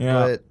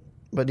 Yeah.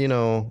 But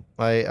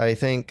I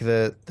think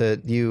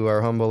that you,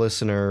 our humble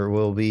listener,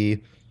 will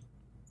be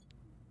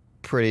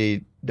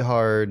pretty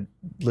hard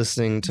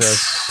listening to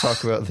us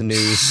talk about the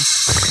news.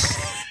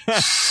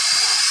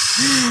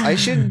 I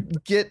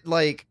should get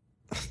like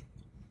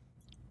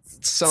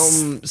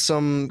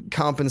some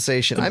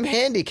compensation. I'm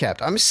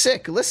handicapped. I'm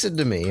sick. Listen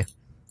to me.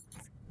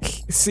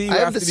 See you I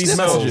have after the these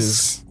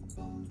sniffles.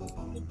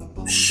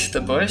 messages.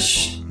 The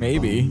bush?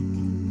 Maybe.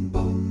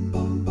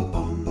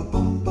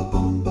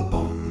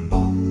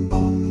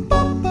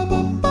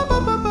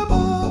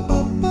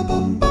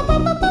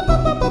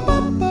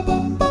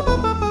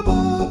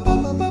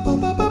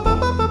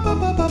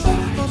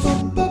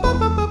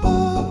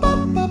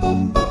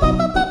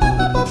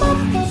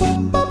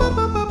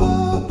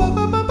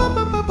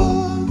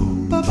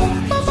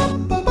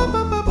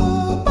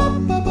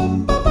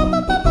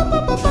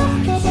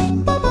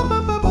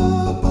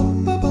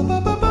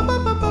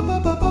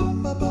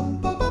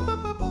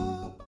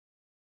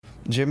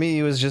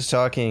 Jimmy was just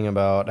talking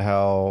about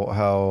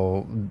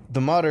how the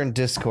modern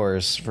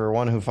discourse for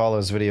one who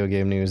follows video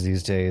game news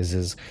these days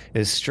is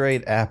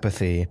straight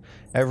apathy.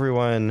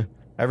 Everyone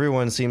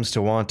seems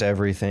to want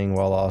everything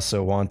while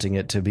also wanting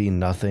it to be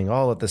nothing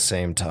all at the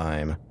same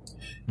time.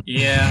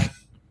 Yeah.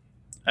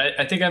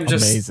 I think I'm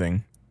just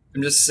amazing.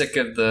 I'm just sick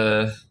of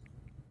the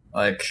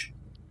like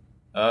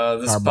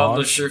this Our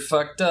publisher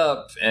fucked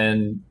up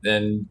and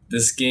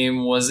this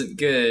game wasn't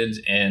good,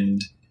 and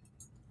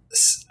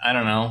I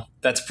don't know.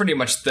 That's pretty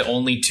much the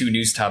only 2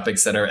 news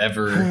topics that are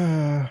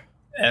ever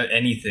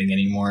anything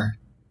anymore.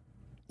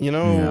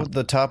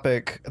 The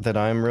topic that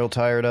I'm real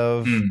tired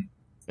of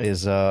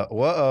is,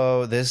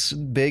 this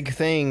big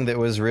thing that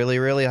was really,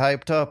 really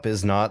hyped up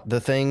is not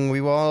the thing we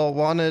all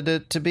wanted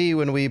it to be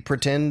when we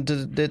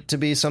pretended it to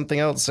be something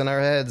else in our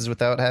heads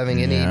without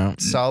having any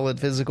solid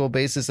physical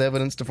basis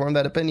evidence to form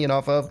that opinion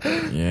off of.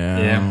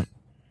 Yeah.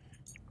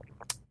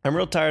 I'm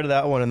real tired of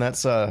that one, and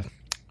that's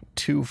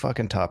 2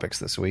 fucking topics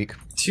this week.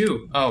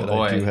 2? Oh,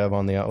 boy. I do have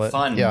on the outlet.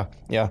 Fun. Yeah.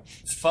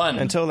 Fun.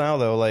 Until now,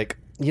 though, like,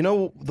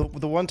 the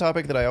one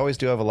topic that I always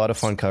do have a lot of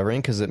fun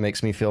covering because it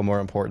makes me feel more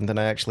important than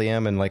I actually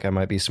am, and like I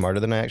might be smarter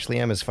than I actually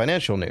am, is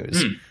financial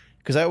news.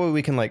 because that way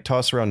we can like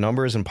toss around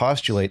numbers and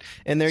postulate,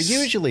 and they're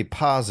usually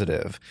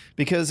positive,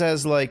 because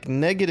as like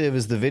negative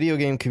as the video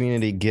game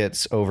community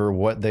gets over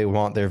what they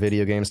want their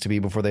video games to be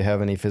before they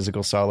have any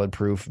physical solid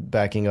proof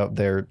backing up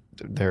their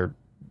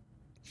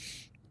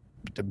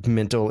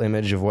mental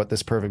image of what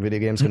this perfect video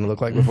game is going to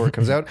look like before it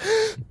comes out,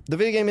 the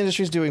video game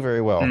industry is doing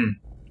very well.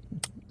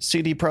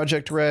 CD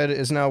Projekt Red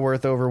is now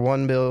worth over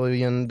 $1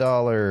 billion.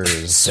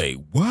 Say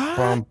what?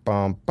 Bum,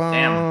 bum,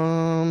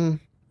 bum.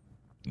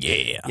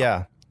 Damn.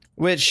 Yeah.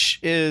 Which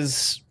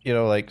is, you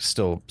know, like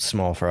still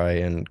small fry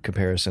in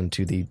comparison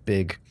to the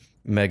big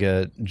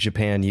mega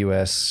Japan,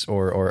 US,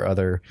 or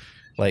other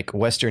like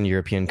Western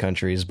European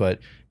countries. But,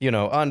 you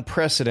know,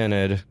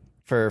 unprecedented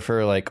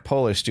for like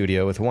Polish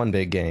studio with one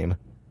big game.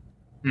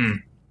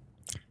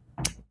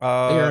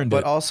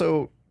 But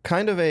also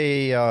kind of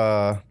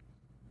a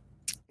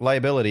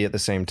liability at the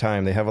same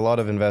time. They have a lot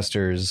of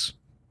investors,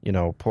 you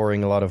know,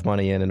 pouring a lot of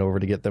money in order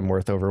to get them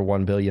worth over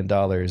 $1 billion.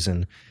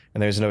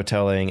 And there's no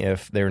telling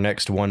if their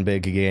next one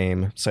big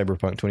game,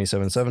 Cyberpunk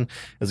 2077,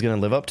 is going to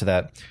live up to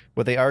that.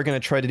 What they are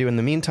going to try to do in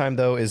the meantime,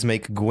 though, is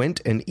make Gwent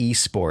an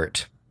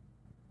esport.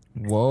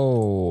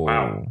 Whoa.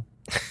 Wow.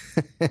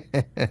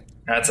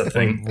 That's a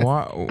thing.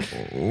 Wow.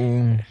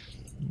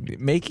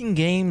 Making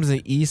games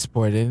an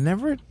esport, it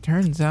never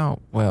turns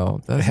out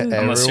well, does it?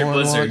 Unless you're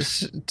Everyone Blizzard.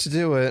 wants to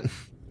do it.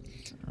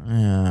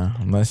 Yeah,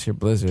 unless you're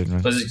Blizzard.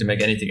 Blizzard can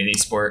make anything an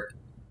esport.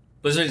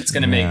 Blizzard is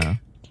going to make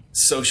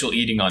social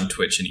eating on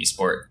Twitch an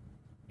esport.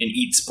 An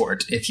eat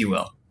sport, if you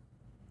will.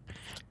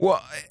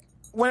 Well,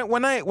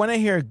 when I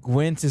hear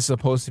Gwent is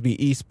supposed to be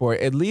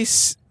esport, at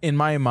least in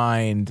my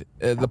mind,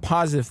 the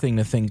positive thing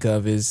to think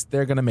of is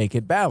they're going to make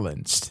it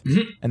balanced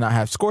and not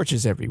have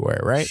scorches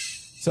everywhere, right?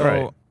 So,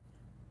 Right.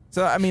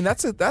 So I mean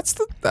that's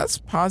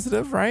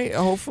positive, right?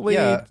 Hopefully,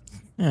 Yeah.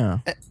 Yeah.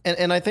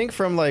 And I think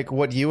from like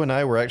what you and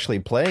I were actually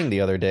playing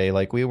the other day,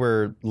 like we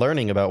were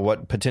learning about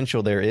what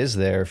potential there is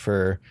there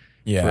for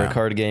a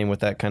card game with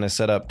that kind of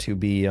setup to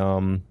be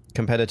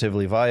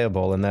competitively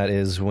viable. And that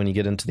is when you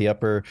get into the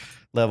upper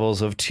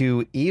levels of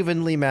two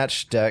evenly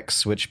matched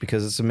decks, which,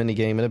 because it's a mini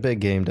game and a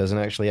big game, doesn't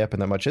actually happen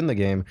that much in the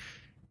game.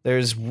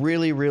 There's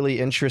really, really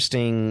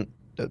interesting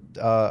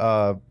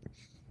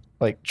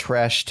like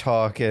trash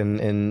talk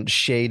and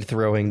shade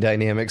throwing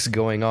dynamics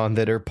going on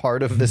that are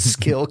part of the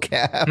skill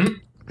cap.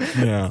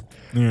 Yeah.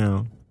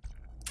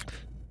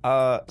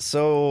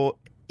 So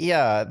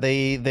yeah,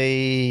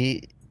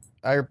 they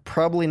are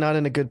probably not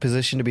in a good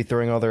position to be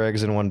throwing all their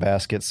eggs in one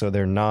basket. So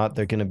they're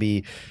going to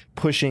be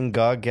pushing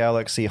GOG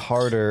Galaxy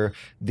harder.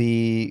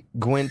 The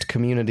Gwent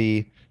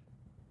community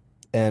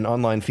and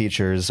online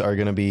features are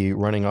going to be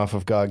running off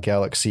of GOG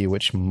Galaxy,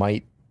 which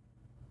might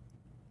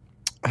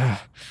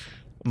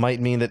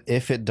mean that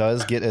if it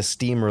does get a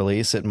Steam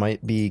release, it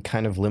might be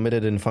kind of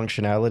limited in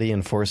functionality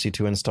and force you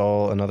to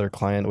install another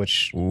client,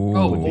 which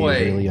would be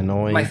really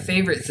annoying. My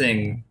favorite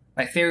thing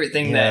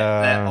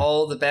that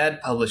all the bad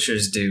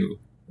publishers do,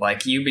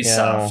 like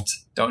Ubisoft.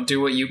 Don't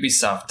do what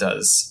Ubisoft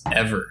does,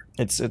 ever.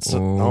 It's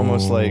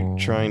almost like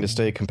trying to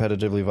stay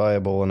competitively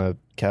viable in a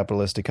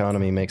capitalist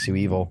economy makes you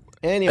evil.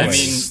 Anyway, I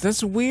mean,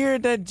 that's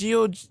weird that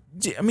GOG's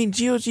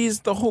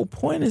the whole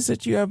point is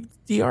that you have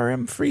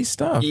DRM free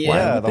stuff.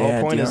 Yeah, the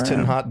whole point is to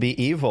not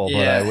be evil, but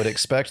Yeah. I would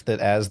expect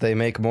that as they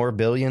make more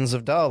billions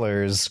of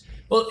dollars,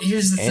 well,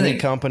 here's the any thing.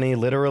 company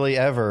literally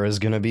ever is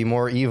going to be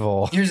more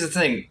evil. Here's the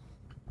thing.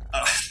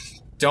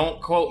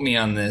 Don't quote me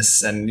on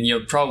this, and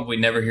you'll probably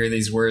never hear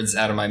these words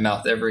out of my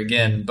mouth ever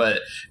again, but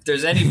if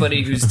there's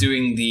anybody who's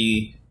doing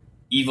the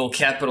evil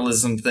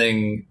capitalism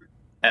thing,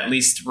 at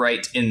least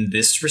right in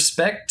this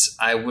respect,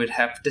 I would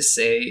have to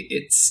say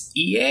it's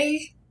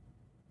EA.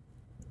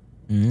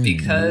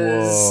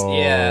 Because,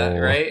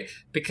 right?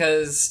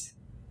 Because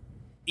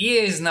EA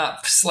is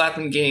not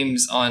slapping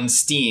games on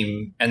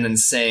Steam and then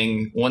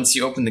saying, once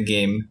you open the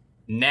game,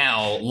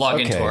 now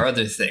log into our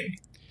other thing.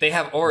 They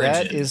have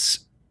Origin.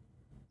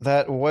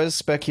 That was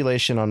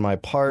speculation on my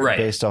part,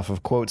 based off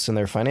of quotes in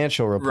their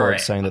financial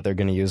reports saying that they're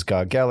going to use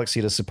GOG Galaxy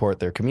to support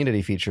their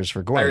community features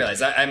for Gwent. I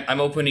realize I'm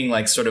opening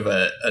like sort of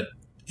a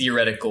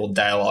theoretical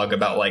dialogue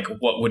about like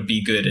what would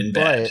be good and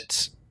bad.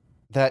 But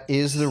that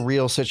is the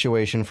real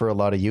situation for a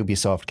lot of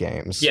Ubisoft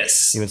games.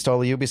 Yes. You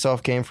install a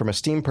Ubisoft game from a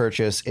Steam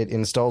purchase, it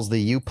installs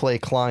the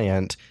Uplay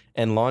client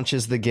and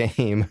launches the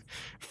game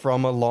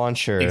from a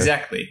launcher.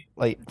 Exactly.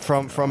 Like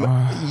from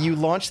you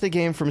launch the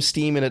game from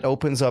Steam and it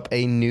opens up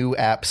a new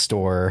app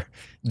store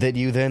that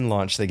you then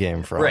launch the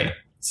game from. Right.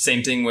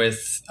 Same thing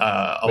with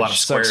a lot of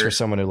Square. Sucks for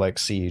someone who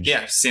likes Siege.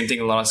 Yeah. Same thing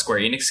with a lot of Square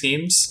Enix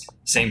games.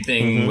 Same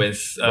thing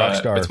with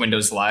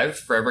Windows Live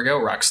forever ago.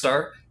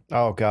 Rockstar.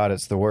 Oh God,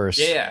 it's the worst.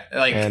 Yeah.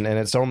 Like, and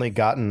it's only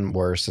gotten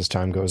worse as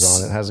time goes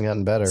on. It hasn't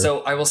gotten better.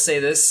 So I will say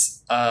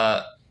this: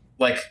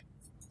 like,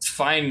 it's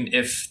fine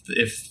if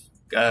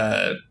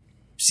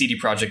CD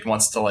Projekt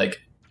wants to like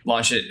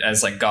launch it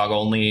as like GOG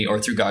only or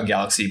through GOG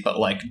Galaxy, but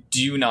like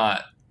do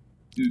not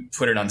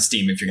put it on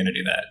Steam if you're going to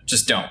do that.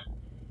 Just don't,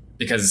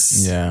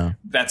 because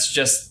that's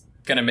just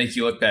going to make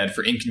you look bad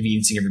for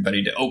inconveniencing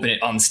everybody to open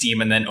it on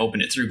Steam and then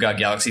open it through GOG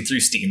Galaxy through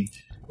Steam,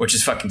 which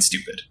is fucking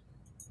stupid.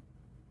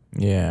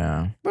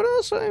 Yeah. But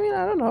also, I mean,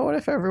 I don't know. What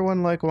if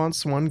everyone like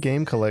wants one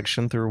game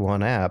collection through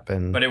one app?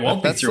 But it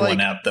won't be through one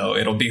app, though.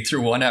 It'll be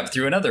through one app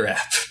through another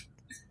app.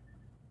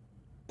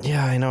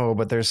 Yeah, I know,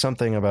 but there's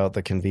something about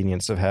the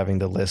convenience of having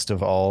the list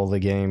of all the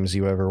games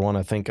you ever want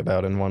to think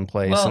about in one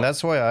place. And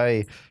that's why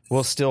I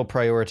will still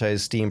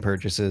prioritize Steam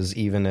purchases,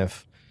 even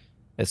if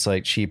it's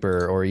like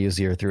cheaper or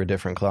easier through a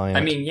different client.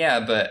 I mean, yeah,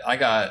 but I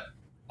got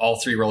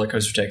all 3 Roller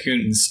Coaster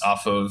Tycoons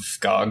off of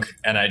GOG,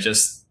 and I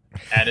just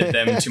added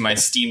them to my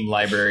Steam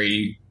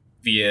library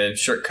via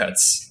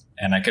shortcuts,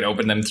 and I could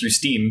open them through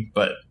Steam.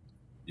 But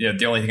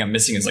the only thing I'm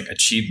missing is like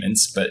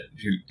achievements. But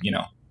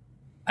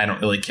I don't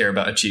really care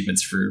about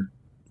achievements for.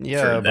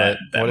 Yeah, but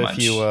what if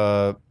you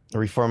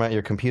reformat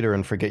your computer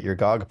and forget your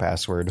GOG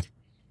password?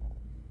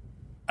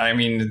 I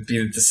mean, it'd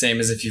be the same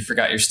as if you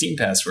forgot your Steam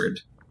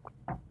password.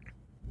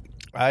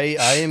 I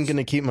am going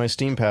to keep my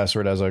Steam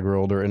password as I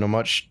grow older in a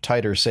much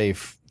tighter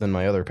safe than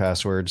my other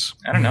passwords.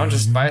 I don't know,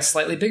 just buy a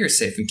slightly bigger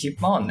safe and keep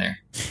them all in there.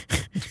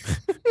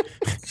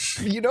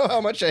 You know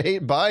how much I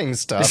hate buying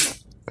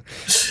stuff.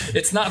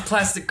 It's not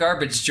plastic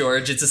garbage,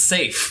 George. It's a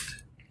safe.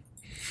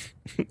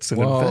 It's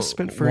an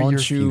investment for your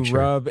future. Won't you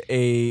rub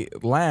a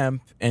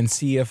lamp and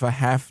see if a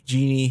half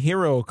genie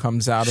hero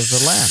comes out of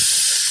the lamp?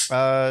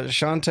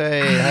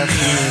 Shantae, half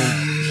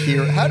genie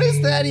hero. How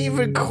does that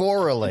even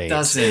correlate? It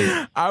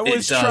doesn't. I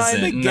was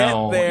trying to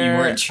get there. You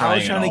weren't trying. I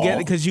was trying to get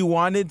it because you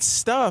wanted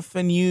stuff,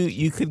 and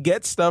you could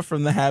get stuff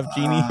from the half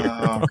genie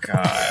hero. Oh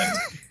God!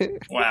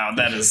 Wow,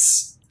 that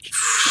is.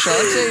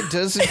 Shantae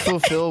doesn't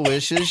fulfill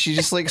wishes. She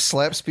just like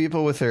slaps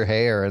people with her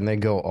hair, and they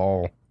go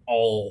all.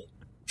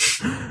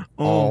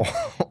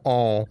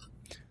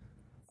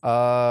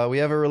 We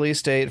have a release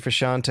date for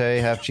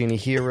Shantae, Half Genie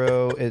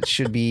Hero. It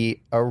should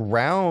be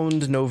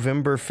around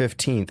November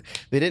 15th.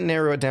 They didn't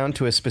narrow it down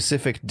to a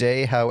specific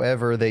day.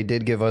 However, they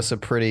did give us a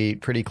pretty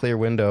clear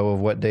window of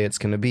what day it's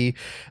going to be.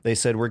 They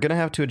said we're going to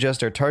have to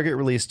adjust our target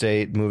release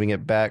date, moving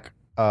it back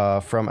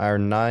from our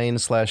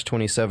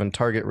 9/27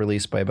 target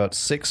release by about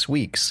 6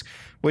 weeks,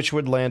 which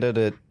would land it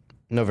at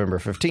November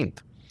 15th.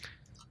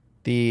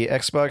 The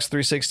Xbox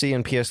 360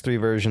 and PS3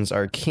 versions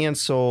are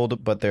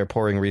canceled, but they're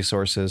pouring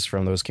resources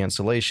from those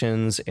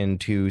cancellations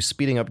into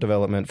speeding up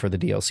development for the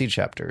DLC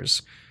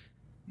chapters.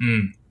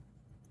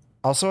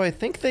 Also, I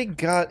think they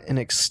got an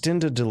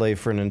extended delay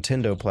for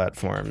Nintendo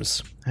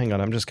platforms. Hang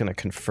on, I'm just going to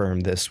confirm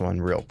this one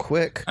real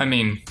quick. I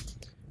mean,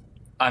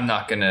 I'm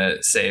not going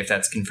to say if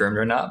that's confirmed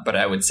or not, but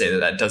I would say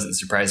that doesn't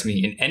surprise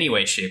me in any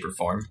way, shape, or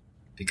form,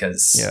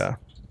 because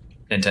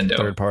Nintendo.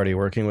 Third party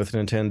working with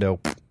Nintendo.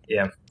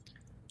 Yeah.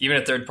 Even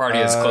a third party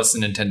as close to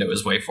Nintendo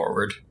is way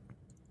forward.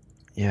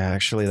 Yeah,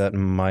 actually, that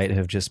might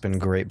have just been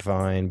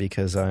grapevine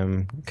because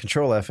I'm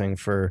control-Fing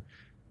for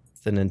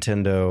the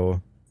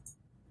Nintendo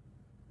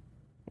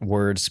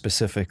word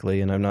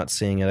specifically, and I'm not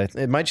seeing it.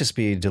 It might just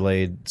be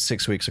delayed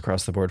 6 weeks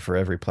across the board for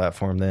every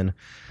platform then.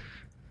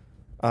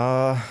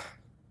 But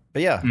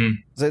yeah,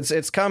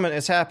 it's coming.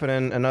 It's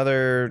happening.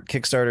 Another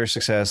Kickstarter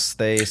success.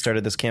 They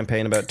started this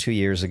campaign about 2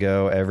 years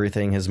ago.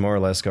 Everything has more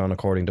or less gone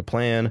according to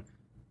plan.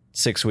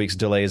 6 weeks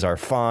delays are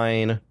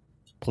fine.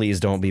 Please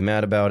don't be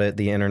mad about it,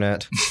 the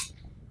internet.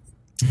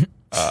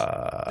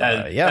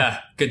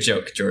 Good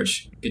joke,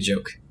 George. Good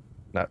joke.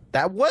 No,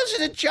 that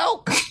wasn't a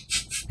joke.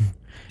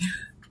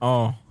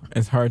 Oh,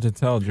 it's hard to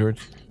tell, George.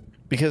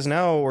 Because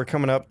now we're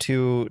coming up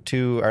to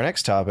our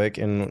next topic,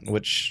 in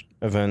which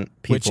event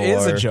people Which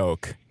is a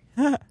joke.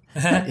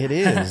 It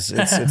is.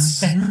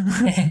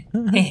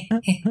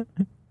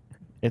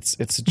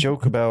 It's a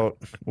joke about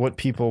what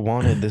people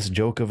wanted this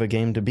joke of a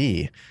game to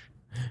be.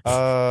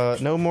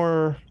 No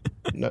more.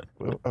 No,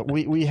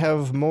 we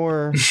have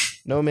more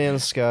No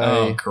Man's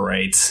Sky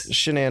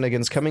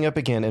shenanigans coming up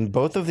again, and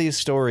both of these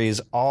stories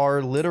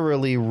are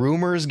literally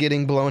rumors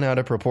getting blown out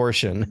of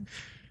proportion.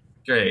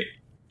 Great.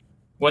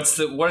 What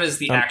is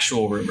the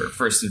actual rumor,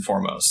 first and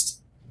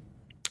foremost?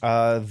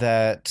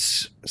 That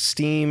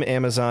Steam,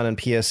 Amazon, and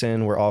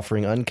PSN were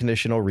offering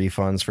unconditional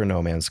refunds for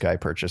No Man's Sky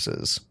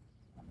purchases.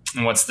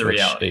 And what's the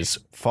reality? Is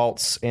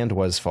false and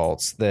was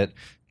false. That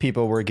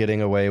people were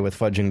getting away with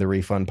fudging the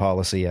refund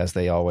policy as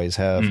they always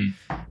have.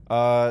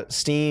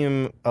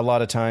 Steam, a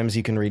lot of times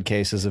you can read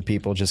cases of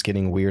people just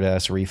getting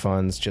weird-ass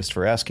refunds just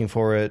for asking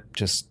for it,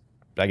 just,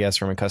 I guess,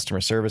 from a customer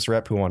service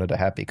rep who wanted a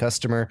happy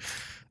customer.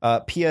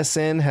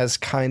 PSN has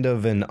kind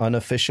of an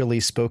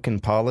unofficially spoken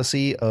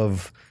policy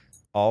of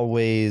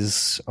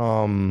always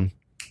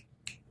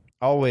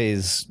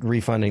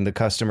refunding the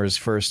customer's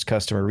first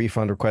customer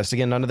refund request.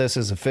 Again, none of this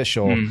is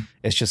official.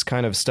 It's just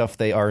kind of stuff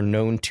they are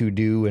known to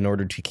do in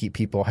order to keep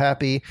people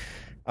happy.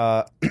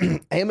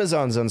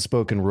 Amazon's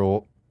unspoken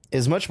rule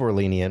is much more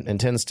lenient and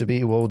tends to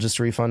be, we'll just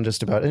refund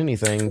just about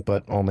anything,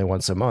 but only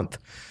once a month.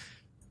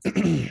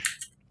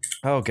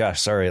 Oh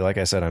gosh, sorry. Like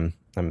I said,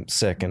 I'm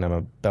sick and I'm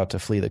about to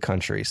flee the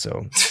country,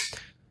 so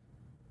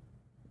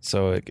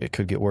it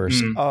could get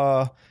worse.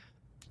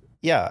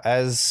 Yeah,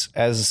 as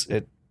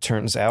it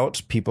turns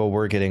out, people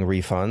were getting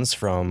refunds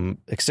from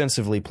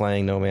extensively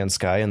playing No Man's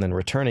Sky and then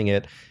returning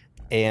it,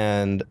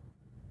 and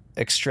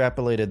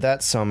extrapolated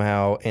that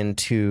somehow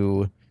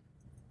into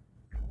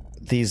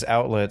these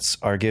outlets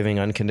are giving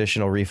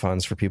unconditional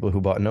refunds for people who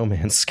bought No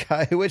Man's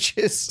Sky, which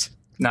is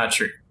not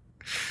true.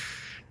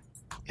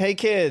 Hey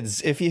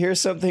kids, if you hear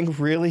something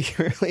really,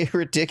 really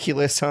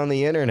ridiculous on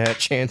the internet,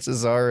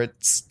 chances are it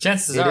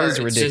is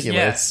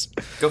ridiculous.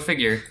 Go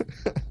figure.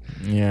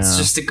 Yeah. It's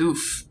just a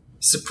goof.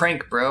 It's a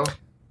prank, bro.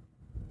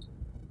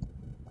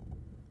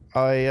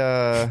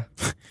 I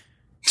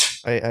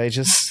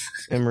just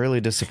am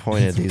really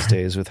disappointed these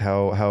days with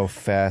how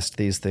fast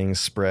these things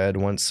spread.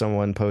 Once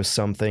someone posts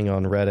something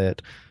on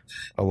Reddit,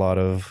 a lot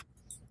of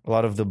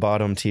the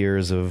bottom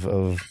tiers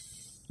of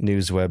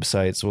news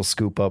websites will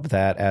scoop up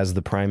that as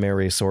the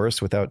primary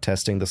source without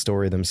testing the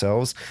story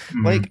themselves.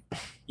 Mm-hmm. Like,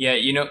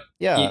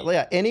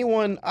 yeah,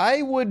 anyone,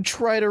 I would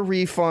try to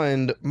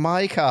refund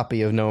my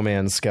copy of No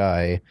Man's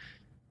Sky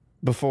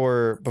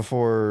before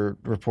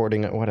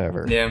reporting it,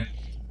 whatever. Yeah.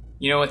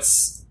 You know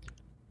what's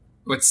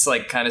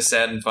like kind of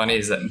sad and funny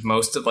is that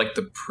most of like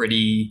the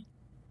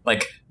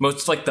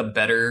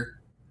better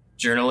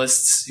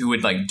journalists who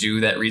would like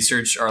do that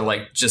research are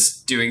like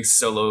just doing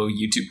solo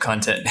YouTube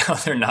content now.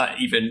 They're not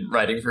even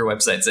writing for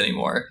websites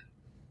anymore.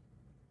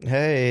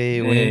 Hey,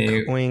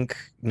 wink, wink,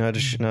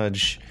 nudge,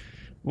 nudge.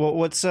 Well,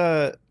 what's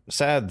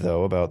sad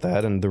though about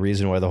that, and the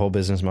reason why the whole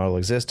business model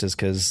exists, is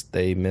because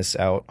they miss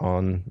out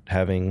on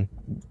having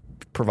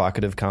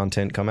provocative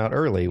content come out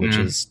early, which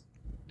is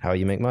how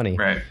you make money.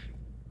 Right.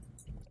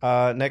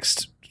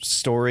 Next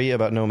story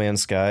about No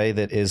Man's Sky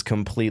that is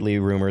completely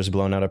rumors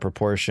blown out of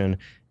proportion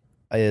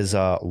is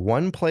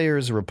one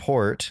player's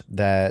report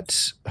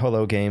that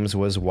Holo Games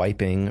was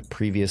wiping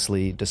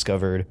previously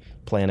discovered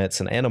planets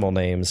and animal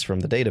names from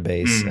the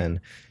database.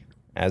 And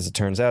as it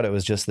turns out, it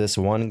was just this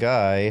one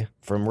guy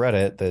from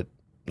Reddit that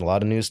a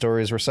lot of news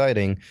stories were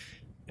citing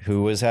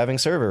who was having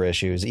server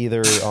issues,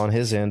 either on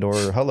his end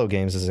or Holo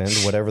Games' end.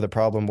 Whatever the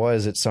problem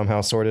was, it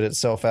somehow sorted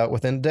itself out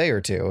within a day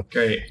or two.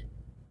 Great.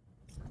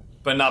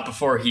 But not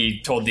before he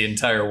told the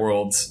entire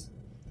world,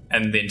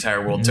 and the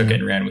entire world took it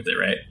and ran with it,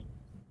 right?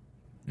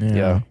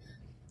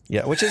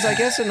 Yeah, which is, I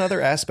guess,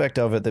 another aspect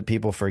of it that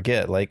people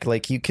forget.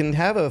 Like you can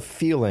have a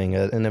feeling,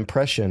 an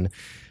impression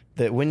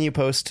that when you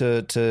post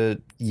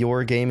to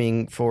your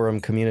gaming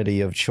forum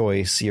community of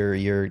choice,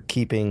 you're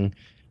keeping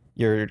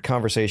your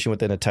conversation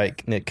within a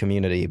tight-knit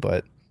community,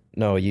 but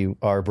no, you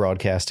are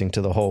broadcasting to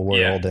the whole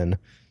world, and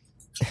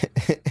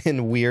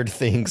weird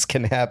things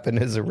can happen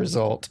as a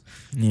result.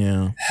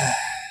 Yeah.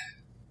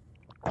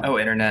 Oh,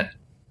 internet.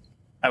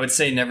 I would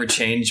say never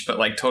change, but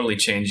like totally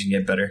change and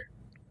get better.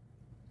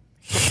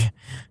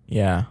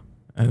 Yeah.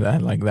 I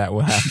like that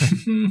will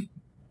happen.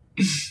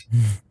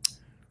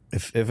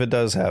 If it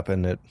does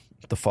happen,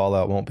 the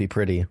fallout won't be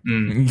pretty.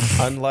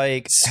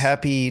 Unlike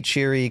happy,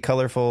 cheery,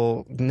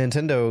 colorful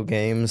Nintendo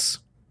games.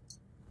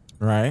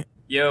 Right?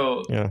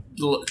 Yo,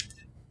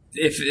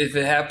 if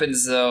it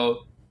happens,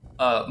 though,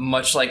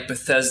 much like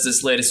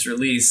Bethesda's latest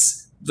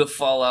release, the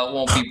fallout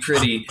won't be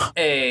pretty.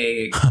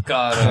 Hey,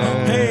 got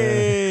him.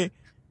 Hey.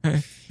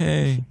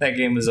 That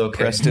game was okay.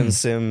 Preston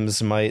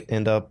Sims might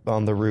end up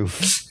on the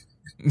roof.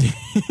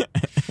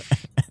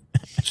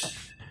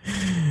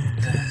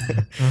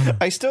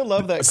 I still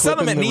love that clip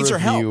Settlement in the needs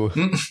review,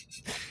 your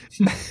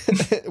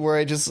help.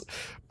 where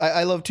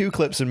I love two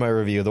clips in my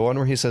review. The one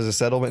where he says a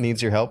settlement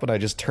needs your help, and I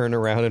just turn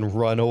around and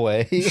run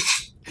away.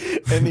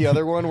 And the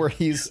other one where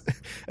he's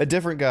a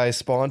different guy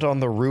spawned on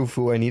the roof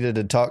who I needed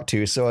to talk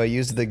to, so I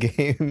used the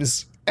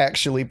game's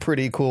actually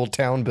pretty cool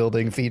town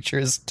building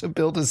features to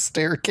build a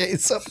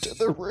staircase up to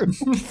the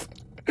roof.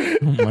 Oh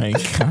my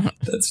god.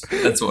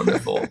 That's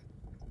wonderful.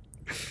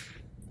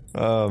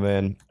 Oh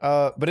man.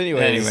 But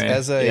anyways,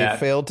 as I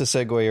failed to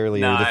segue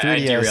earlier, the 3DS I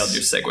derailed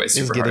your segue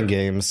super is getting hard.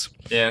 Games.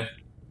 Yeah.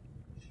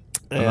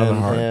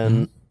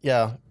 And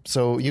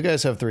so you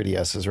guys have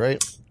 3DSs,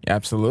 right?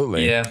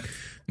 Absolutely. Yeah.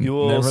 You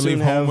will Never soon leave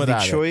home have the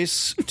without it.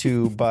 choice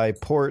to buy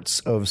ports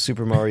of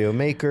Super Mario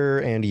Maker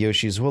and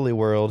Yoshi's Woolly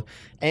World,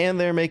 and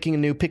they're making a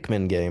new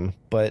Pikmin game,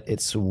 but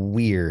it's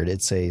weird.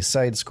 It's a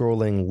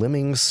side-scrolling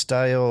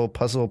Lemmings-style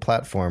puzzle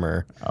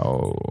platformer.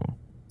 Oh.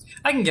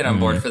 I can get on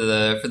board for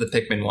the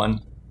Pikmin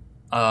one.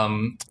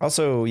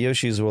 Also,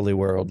 Yoshi's Woolly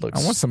World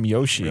looks I want some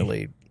Yoshi.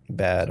 really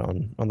bad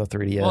on the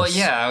 3DS. Well,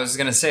 yeah, I was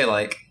gonna say,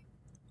 like,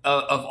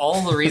 of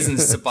all the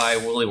reasons to buy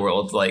Woolly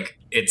World, like,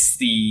 it's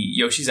the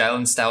Yoshi's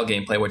Island style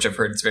gameplay, which I've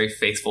heard is very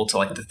faithful to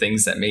like the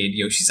things that made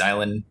Yoshi's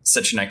Island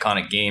such an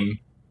iconic game,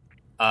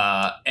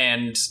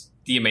 and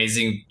the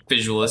amazing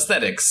visual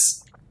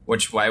aesthetics.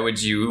 Which why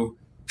would you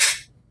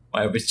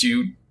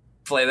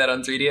play that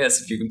on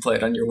 3DS if you can play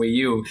it on your Wii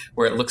U,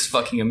 where it looks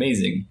fucking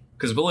amazing?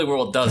 Because Woolly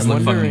World does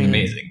look fucking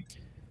amazing.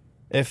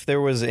 If there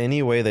was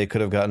any way they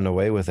could have gotten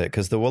away with it,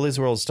 because the Woolly's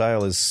World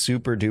style is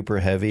super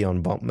duper heavy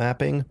on bump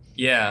mapping.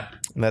 Yeah.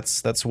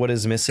 That's what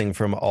is missing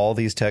from all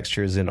these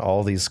textures in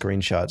all these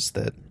screenshots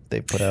that they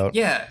put out.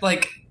 Yeah,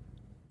 like,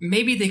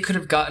 maybe they could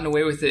have gotten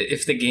away with it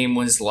if the game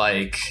was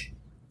like...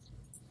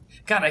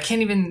 God, I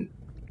don't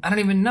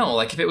even know.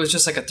 Like, if it was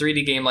just like a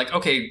 3D game, like,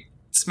 okay,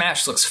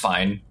 Smash looks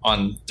fine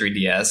on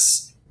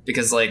 3DS.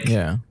 Because, like...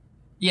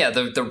 Yeah,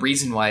 the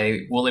reason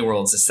why Woolly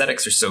World's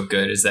aesthetics are so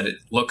good is that it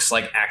looks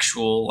like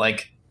actual,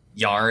 like,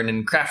 yarn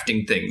and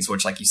crafting things,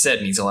 which, like you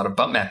said, needs a lot of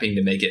bump mapping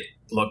to make it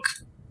look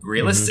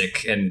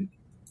realistic. And,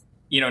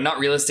 not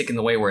realistic in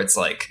the way where it's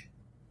like,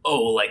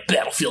 oh, like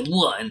Battlefield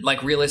 1,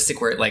 like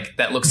realistic where it, like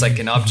that looks like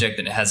an object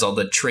and it has all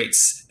the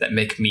traits that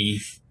make me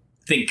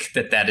think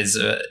that is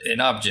an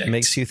object.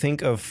 Makes you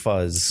think of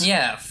fuzz.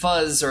 Yeah,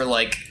 fuzz or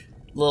like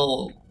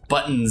little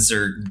buttons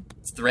or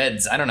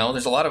threads. I don't know.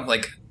 There's a lot of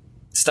like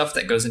stuff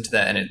that goes into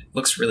that and it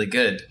looks really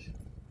good.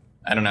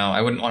 I don't know.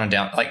 I wouldn't want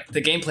to like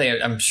the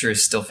gameplay I'm sure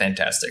is still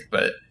fantastic,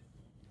 but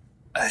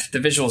the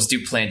visuals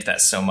do play into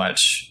that so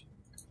much.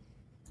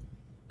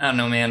 I don't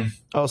know, man.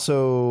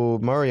 Also,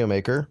 Mario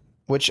Maker,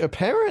 which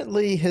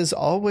apparently has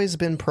always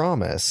been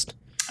promised.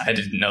 I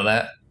didn't know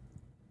that.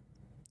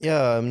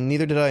 Yeah,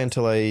 neither did I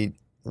until I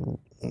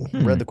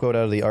read the quote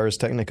out of the Ars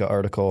Technica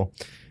article.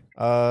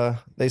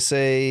 They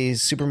say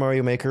Super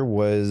Mario Maker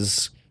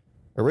was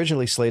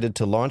originally slated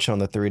to launch on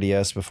the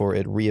 3DS before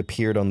it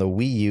reappeared on the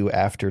Wii U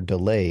after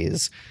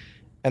delays.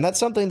 And that's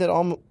something that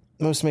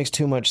almost makes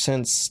too much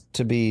sense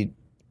to be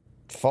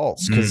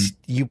false, because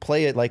you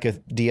play it like a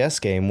DS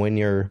game when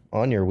you're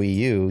on your Wii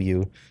U.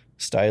 You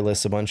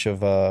stylus a bunch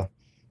of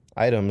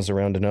items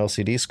around an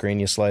LCD screen,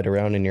 you slide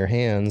around in your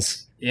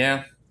hands.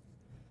 Yeah.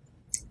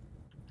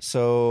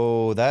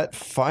 So that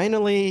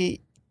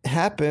finally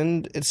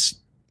happened. It's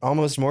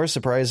almost more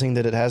surprising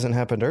that it hasn't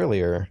happened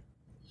earlier,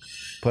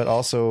 but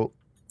also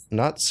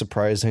not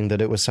surprising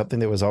that it was something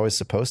that was always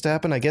supposed to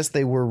happen. I guess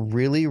they were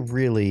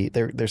really,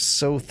 they're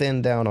so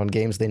thinned down on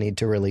games they need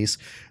to release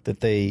that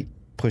they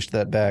pushed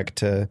that back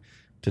to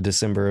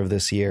December of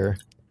this year.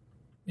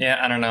 Yeah,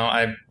 I don't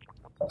know.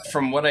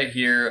 From what I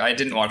hear, I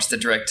didn't watch the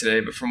Direct today,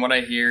 but from what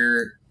I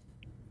hear,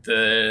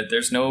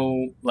 there's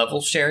no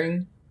level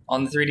sharing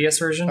on the 3DS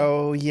version.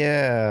 Oh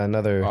yeah,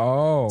 another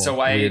so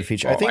why weird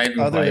feature. I think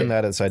other than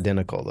that, it's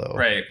identical though.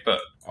 Right, but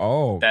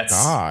that's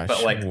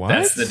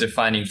the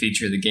defining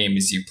feature of the game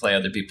is you play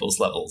other people's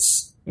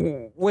levels.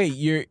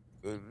 Wait,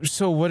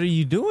 so what are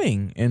you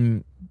doing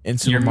in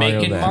Super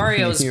Mario? Making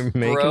Mario's, You're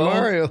making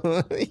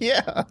Mario.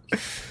 Yeah.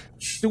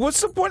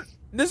 What's the point?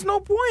 There's no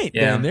point.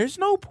 Yeah. Then. There's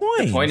no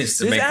point. The point is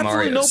to make Mario. There's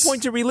absolutely no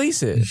point to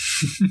release it.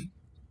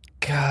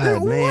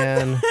 God,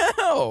 man. What the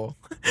hell?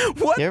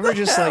 You ever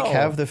just like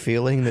have the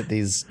feeling that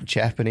these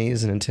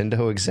Japanese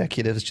Nintendo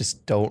executives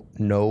just don't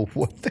know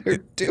what they're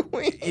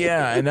doing?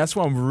 Yeah, and that's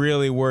why I'm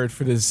really worried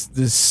for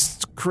this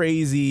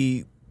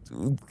crazy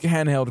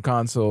handheld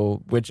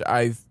console, which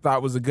I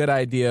thought was a good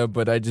idea,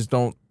 but I just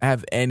don't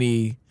have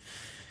any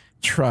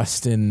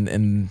trust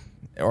in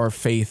or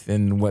faith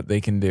in what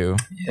they can do.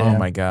 Yeah. Oh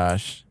my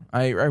gosh.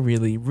 I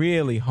really,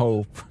 really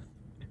hope.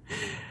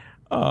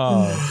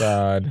 Oh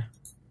God.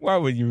 Why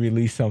would you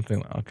release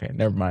something? Okay,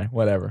 never mind.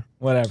 Whatever.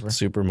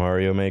 Super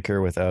Mario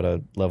Maker without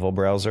a level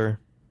browser.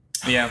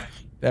 Yeah.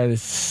 That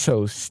is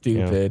so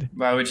stupid. Yeah.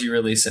 Why would you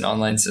release an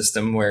online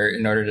system where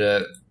in order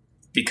to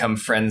become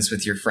friends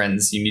with your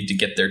friends, you need to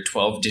get their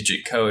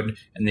 12-digit code,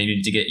 and they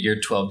need to get your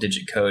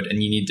 12-digit code,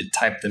 and you need to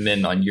type them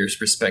in on your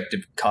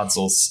respective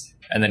consoles.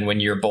 And then when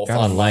you're both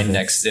online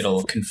next,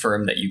 it'll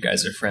confirm that you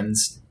guys are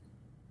friends.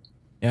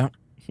 Yeah.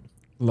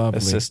 Lovely.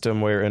 A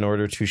system where in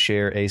order to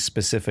share a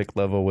specific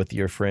level with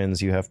your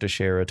friends, you have to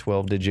share a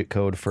 12-digit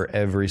code for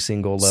every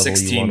single level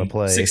you want to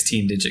play.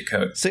 16-digit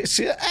code.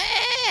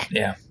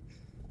 Yeah.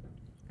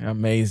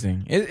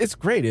 Amazing. It's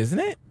great, isn't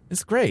it?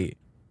 It's great.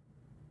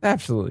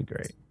 Absolutely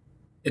great.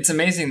 It's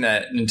amazing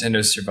that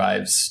Nintendo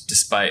survives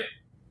despite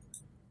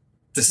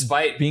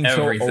being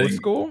everything. So old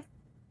school?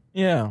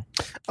 Yeah.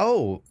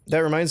 Oh, that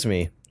reminds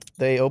me.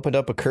 They opened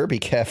up a Kirby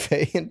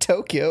cafe in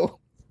Tokyo.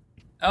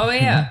 Oh,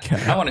 yeah.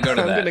 I want to go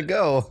to that. I'm going to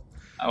go.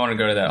 I want to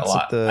go to that a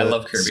lot. I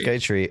love Kirby.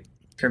 Skytree.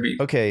 Kirby.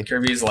 Okay.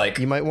 Kirby's like...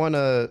 You might want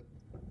to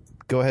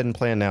go ahead and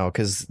plan now,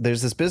 because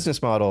there's this business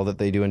model that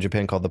they do in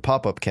Japan called the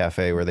pop-up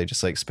cafe, where they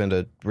just like spend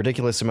a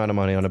ridiculous amount of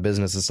money on a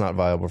business that's not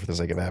viable for the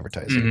sake of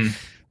advertising.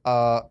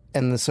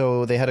 And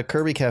so they had a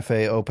Kirby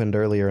cafe opened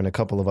earlier in a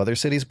couple of other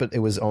cities, but it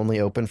was only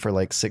open for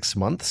like 6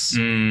 months.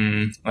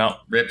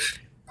 Well, rip.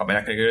 Probably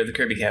not going to go to the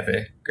Kirby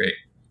cafe. Great.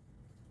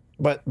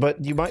 But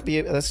you might be,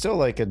 that's still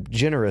like a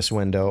generous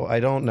window. I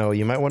don't know.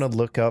 You might want to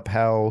look up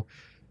how,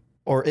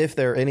 or if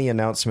there are any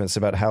announcements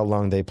about how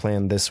long they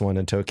plan this one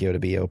in Tokyo to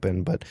be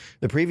open. But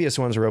the previous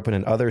ones were open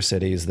in other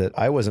cities that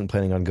I wasn't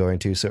planning on going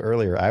to. So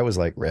earlier I was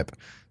like, rip.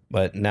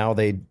 But now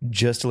they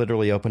just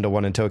literally opened a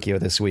one in Tokyo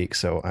this week.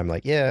 So I'm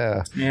like,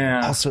 yeah.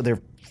 Yeah. Also,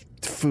 their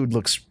food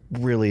looks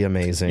really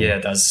amazing. Yeah,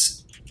 it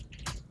does.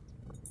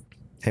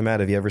 Hey, Matt,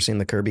 have you ever seen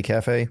the Kirby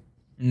Cafe?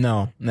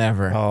 No,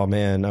 never. Oh,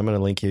 man, I'm going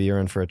to link you. You're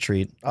in for a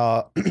treat.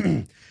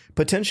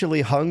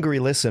 Potentially hungry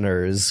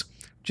listeners,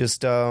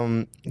 just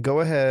go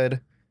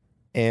ahead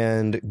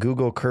and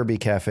Google Kirby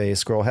Cafe.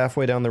 Scroll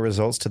halfway down the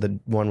results to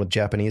the one with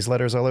Japanese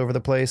letters all over the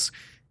place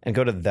and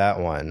go to that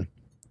one.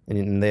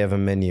 And they have a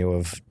menu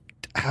of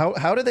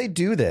how do they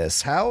do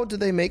this? How do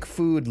they make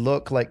food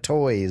look like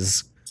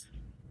toys?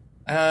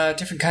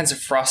 Different kinds of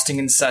frosting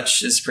and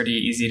such is pretty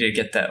easy to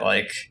get that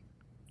like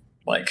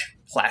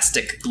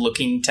plastic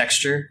looking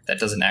texture that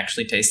doesn't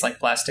actually taste like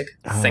plastic.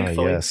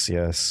 Thankfully.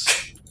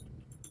 Yes.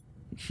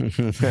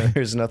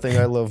 There's nothing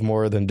I love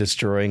more than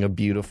destroying a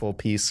beautiful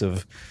piece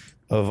of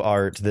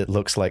art that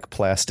looks like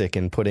plastic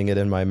and putting it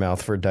in my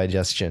mouth for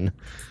digestion.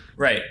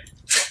 Right.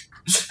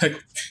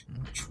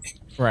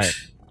 Right.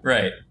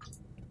 Right.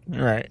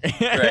 Right.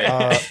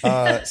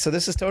 Right. So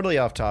this is totally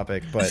off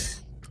topic, but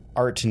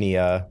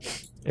Artnia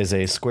is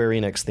a Square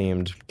Enix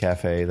themed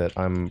cafe that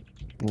I'm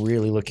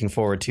really looking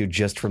forward to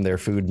just from their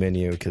food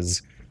menu,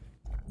 because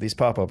these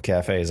pop-up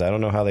cafes, I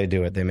don't know how they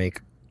do it. They make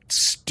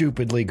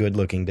stupidly good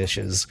looking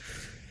dishes.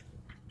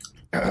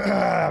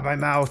 My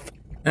mouth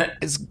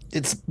is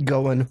it's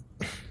going.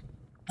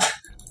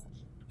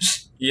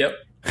 Yep.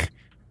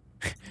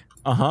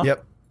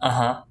 Yep.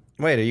 Uh-huh.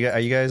 Wait, are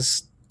you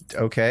guys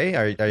okay?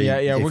 Are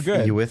yeah, we're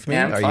good. Are you with me?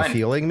 Yeah, I'm are fine. you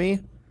feeling me?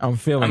 I'm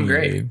feeling I'm you,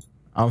 great. dude.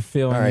 I'm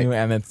feeling All right. you,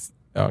 and it's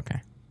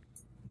okay.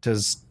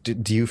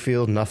 Do you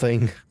feel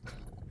nothing?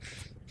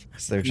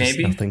 Is there just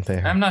Maybe. nothing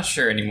there? I'm not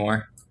sure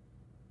anymore.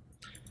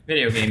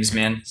 Video games,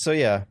 man. So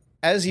yeah,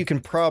 as you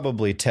can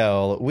probably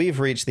tell, we've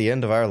reached the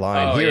end of our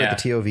line here at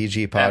the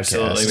TOVG podcast.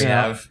 Absolutely, we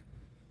have.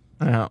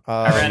 Yeah.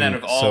 I ran out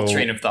of all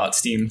train of thought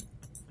steam.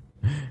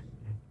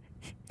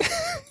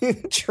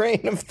 It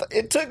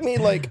took me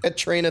like a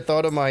train of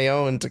thought of my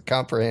own to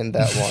comprehend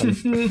that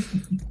one.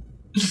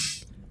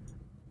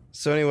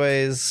 So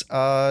anyways,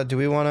 do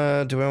we want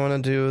to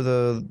do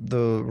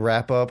the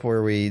wrap up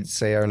where we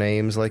say our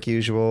names like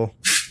usual?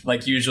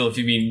 Like usual, if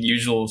you mean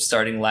usual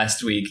starting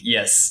last week,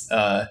 yes.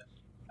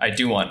 I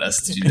do want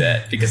us to do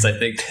that because I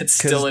think that's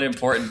still an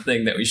important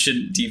thing that we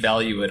shouldn't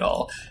devalue at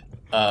all.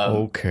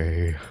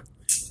 Okay.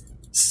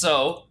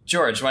 So,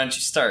 George, why don't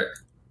you start?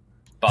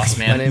 Boss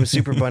man. My name's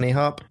Super Bunny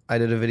Hop. I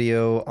did a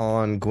video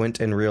on Gwent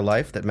in real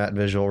life that Matt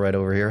Visual right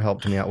over here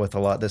helped me out with a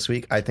lot this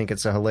week. I think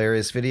it's a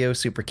hilarious video,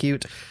 super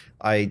cute.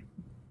 I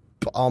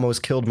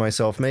almost killed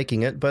myself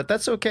making it, but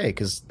that's okay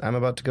because I'm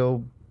about to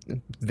go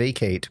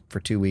vacate for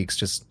 2 weeks,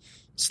 just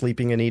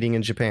sleeping and eating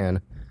in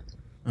Japan.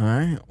 All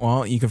right.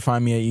 Well, you can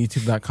find me at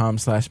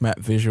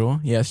youtube.com/MattVisual.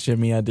 Yes,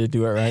 Jimmy, I did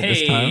do it right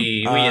this time.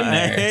 Hey, we in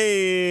there.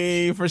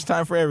 Hey, first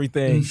time for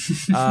everything.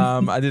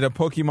 I did a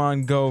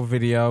Pokemon Go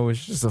video, which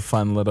is just a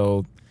fun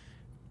little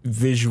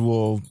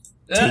visual,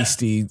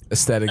 tasty,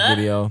 aesthetic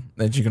video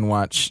that you can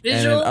watch.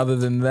 Visual? And then other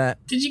than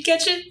that, Did you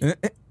catch it?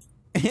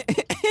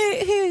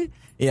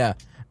 yeah.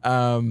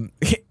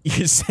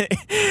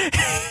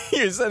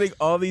 You're sending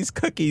all these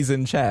cookies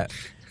in chat.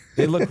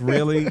 They look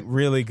really,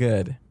 really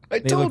good. I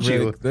told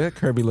you. The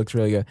Kirby looks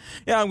really good.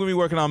 Yeah, I'm going to be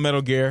working on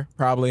Metal Gear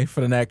probably for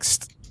the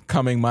next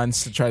coming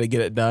months to try to get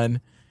it done.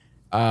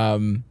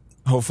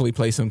 Hopefully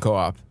play some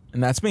co-op.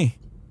 And that's me.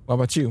 What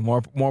about you?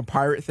 More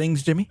pirate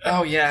things, Jimmy?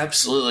 Oh, yeah,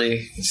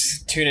 absolutely.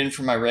 Just tune in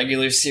for my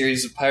regular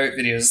series of pirate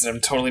videos that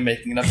I'm totally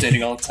making and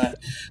updating all the time.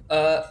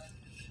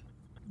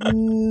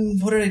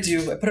 What did I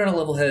do? I put out a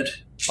level head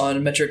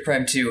on Metroid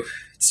Prime 2.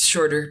 It's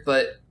shorter,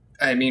 but,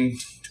 I mean,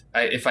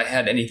 if I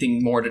had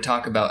anything more to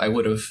talk about, I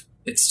would have.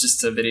 It's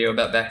just a video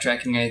about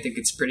backtracking. I think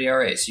it's pretty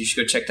alright, so you should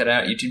go check that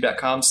out.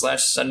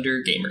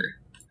 youtube.com/SunderGamer.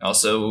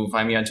 Also,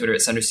 find me on Twitter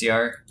at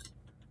SunderCR.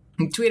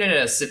 Tweet at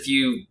us if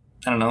you,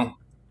 I don't know,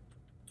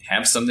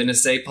 have something to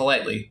say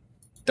politely.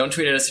 Don't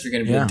tweet at us if you're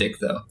going to be a dick,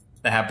 though.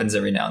 That happens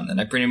every now and then.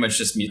 I pretty much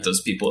just mute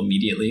those people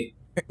immediately.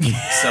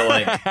 So,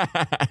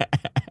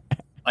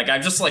 like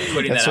I'm just like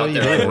putting that out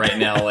there right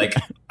now. Like,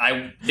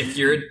 if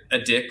you're a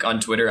dick on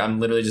Twitter, I'm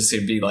literally just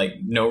going to be like,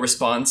 no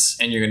response,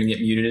 and you're going to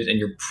get muted, and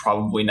you're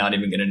probably not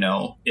even going to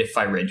know if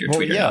I read your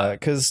tweet or not. Yeah,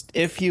 because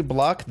if you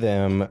block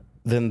them,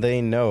 then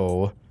they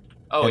know.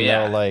 Oh, and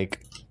yeah. They'll like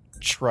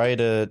try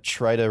to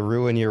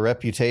ruin your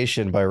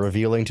reputation by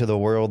revealing to the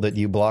world that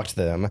you blocked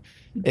them.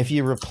 If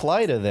you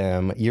reply to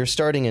them, you're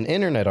starting an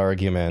internet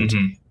argument,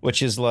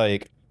 which is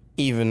like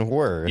even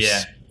worse.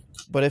 Yeah.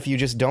 But if you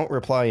just don't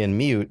reply and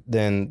mute,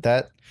 then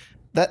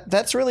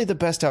that's really the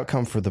best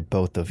outcome for the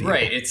both of you.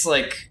 Right. It's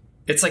like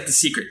the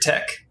secret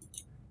tech.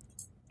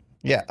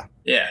 Yeah.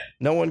 Yeah.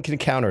 No one can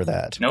counter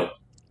that. Nope.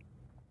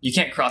 You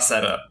can't cross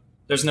that up.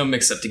 There's no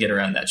mix-up to get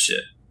around that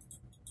shit.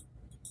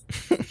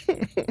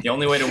 The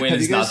only way to win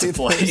is not to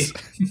play.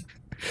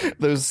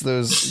 Those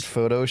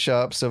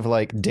photoshops of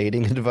like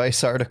dating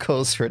advice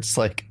articles where it's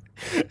like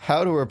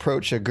how to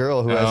approach a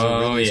girl who has a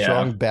really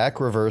strong back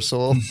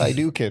reversal.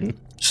 Hadouken.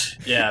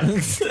 Yeah.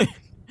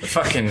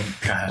 Fucking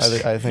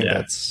gosh. I think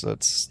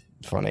that's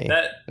funny.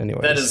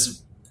 Anyways. That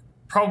is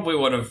probably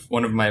one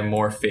of my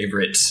more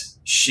favorite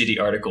shitty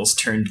articles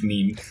turned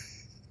meme.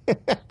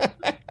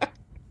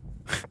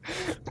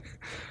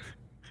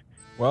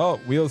 Well,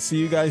 we'll see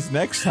you guys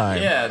next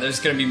time. Yeah, there's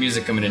gonna be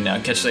music coming in now.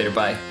 Catch you later.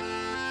 Bye.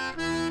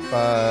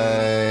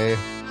 Bye.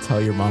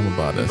 Tell your mom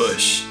about us.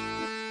 Bush.